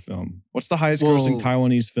horror film. What's the highest Whoa. grossing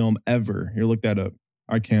Taiwanese film ever? Here, look that up.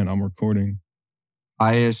 I can't. I'm recording.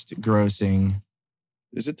 Highest grossing.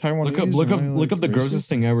 Is it Taiwanese? Look Am I, up the racist? grossest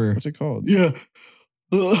thing ever. What's it called? Yeah.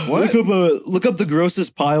 What? Look up the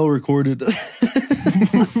grossest pile recorded.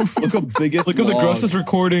 Look up biggest. Look up the log. grossest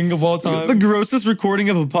recording of all the time. grossest recording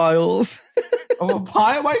of a pile. Of a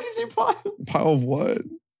pile? Why did you say pile? pile of what?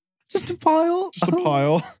 Just a pile. Just a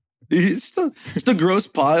pile. It's just a gross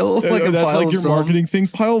pile. Like a That's pile like of your some- marketing thing.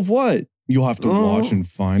 Pile of what? You'll have to Oh. watch and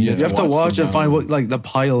find Yeah, it. You have to watch and somehow. find what like the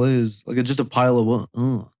pile is. Like just a pile of what?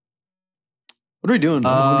 What are we doing?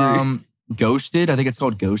 I'm hungry. Ghosted. I think it's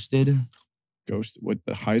called Ghosted. Ghost with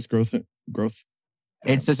the highest growth.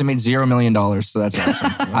 It says it made $0 million, so that's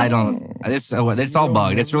awesome. I don't. It's all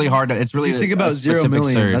bugged. It's really hard. It's really If you think about a 0 specific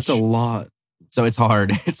million, search. that's a lot. So it's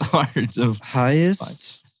hard. It's hard to.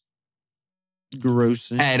 Highest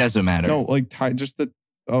grossing. It doesn't matter. No, like just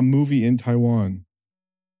a movie in Taiwan,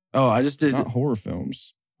 Oh, I just did. not horror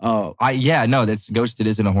films. Oh, That's Ghosted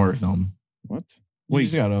isn't a horror film. What? You Wait,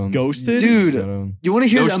 just gotta, Ghosted? you Dude. just gotta- you want to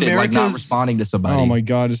hear Ghosted, like not America's? responding to somebody. Oh my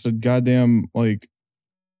god, it's a goddamn like.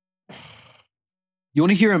 You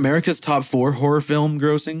want to hear America's top 4 horror film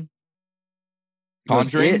grossing? Goes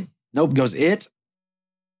Conjuring? It. Nope. Goes It.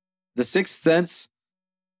 The Sixth Sense.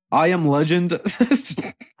 I Am Legend.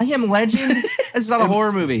 I Am Legend. That's not a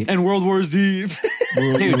horror movie. and World War Z.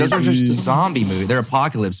 Dude, those are just zombie movies. They're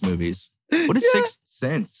apocalypse movies. What is Yeah. Sixth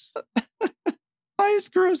Sense?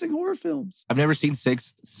 Highest grossing horror films. I've never seen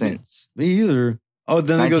Sixth Sense. Me either. Oh,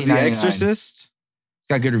 then there goes The 1999. Exorcist. It's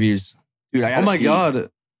got good reviews. Dude, I Oh gotta my pee. God.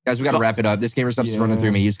 Guys, we got to wrap it up. This gamer stuff's just running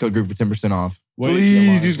through me. Use code group for 10% off. Wait,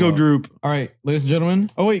 Please use code group. All right, ladies and gentlemen.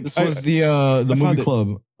 Oh wait, This was the movie found it.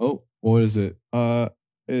 club. Oh, what is it?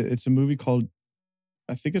 It's a movie called,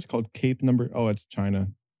 I think it's called Cape Number. Oh, it's China.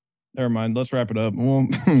 Never mind. Let's wrap it up. We'll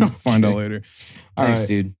find out later. All Thanks, right.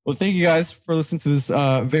 dude. Well, thank you guys for listening to this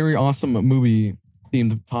very awesome movie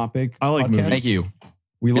themed topic. I like podcast. movies. Thank you.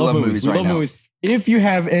 We love movies. We right love now. movies. If you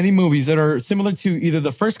have any movies that are similar to either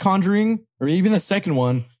the first Conjuring or even the second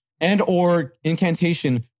one and or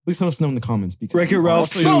Incantation, please let us know in the comments. Because Wreck-It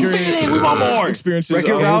Ralph. Also, we want more. Experiences.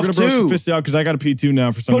 Wreck-It We're Ralph gonna brush too. the fist out because I got to pee too now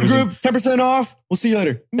for some Code reason. group 10% off. We'll see you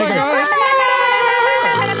later. Bye, Take care. guys.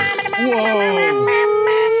 Whoa.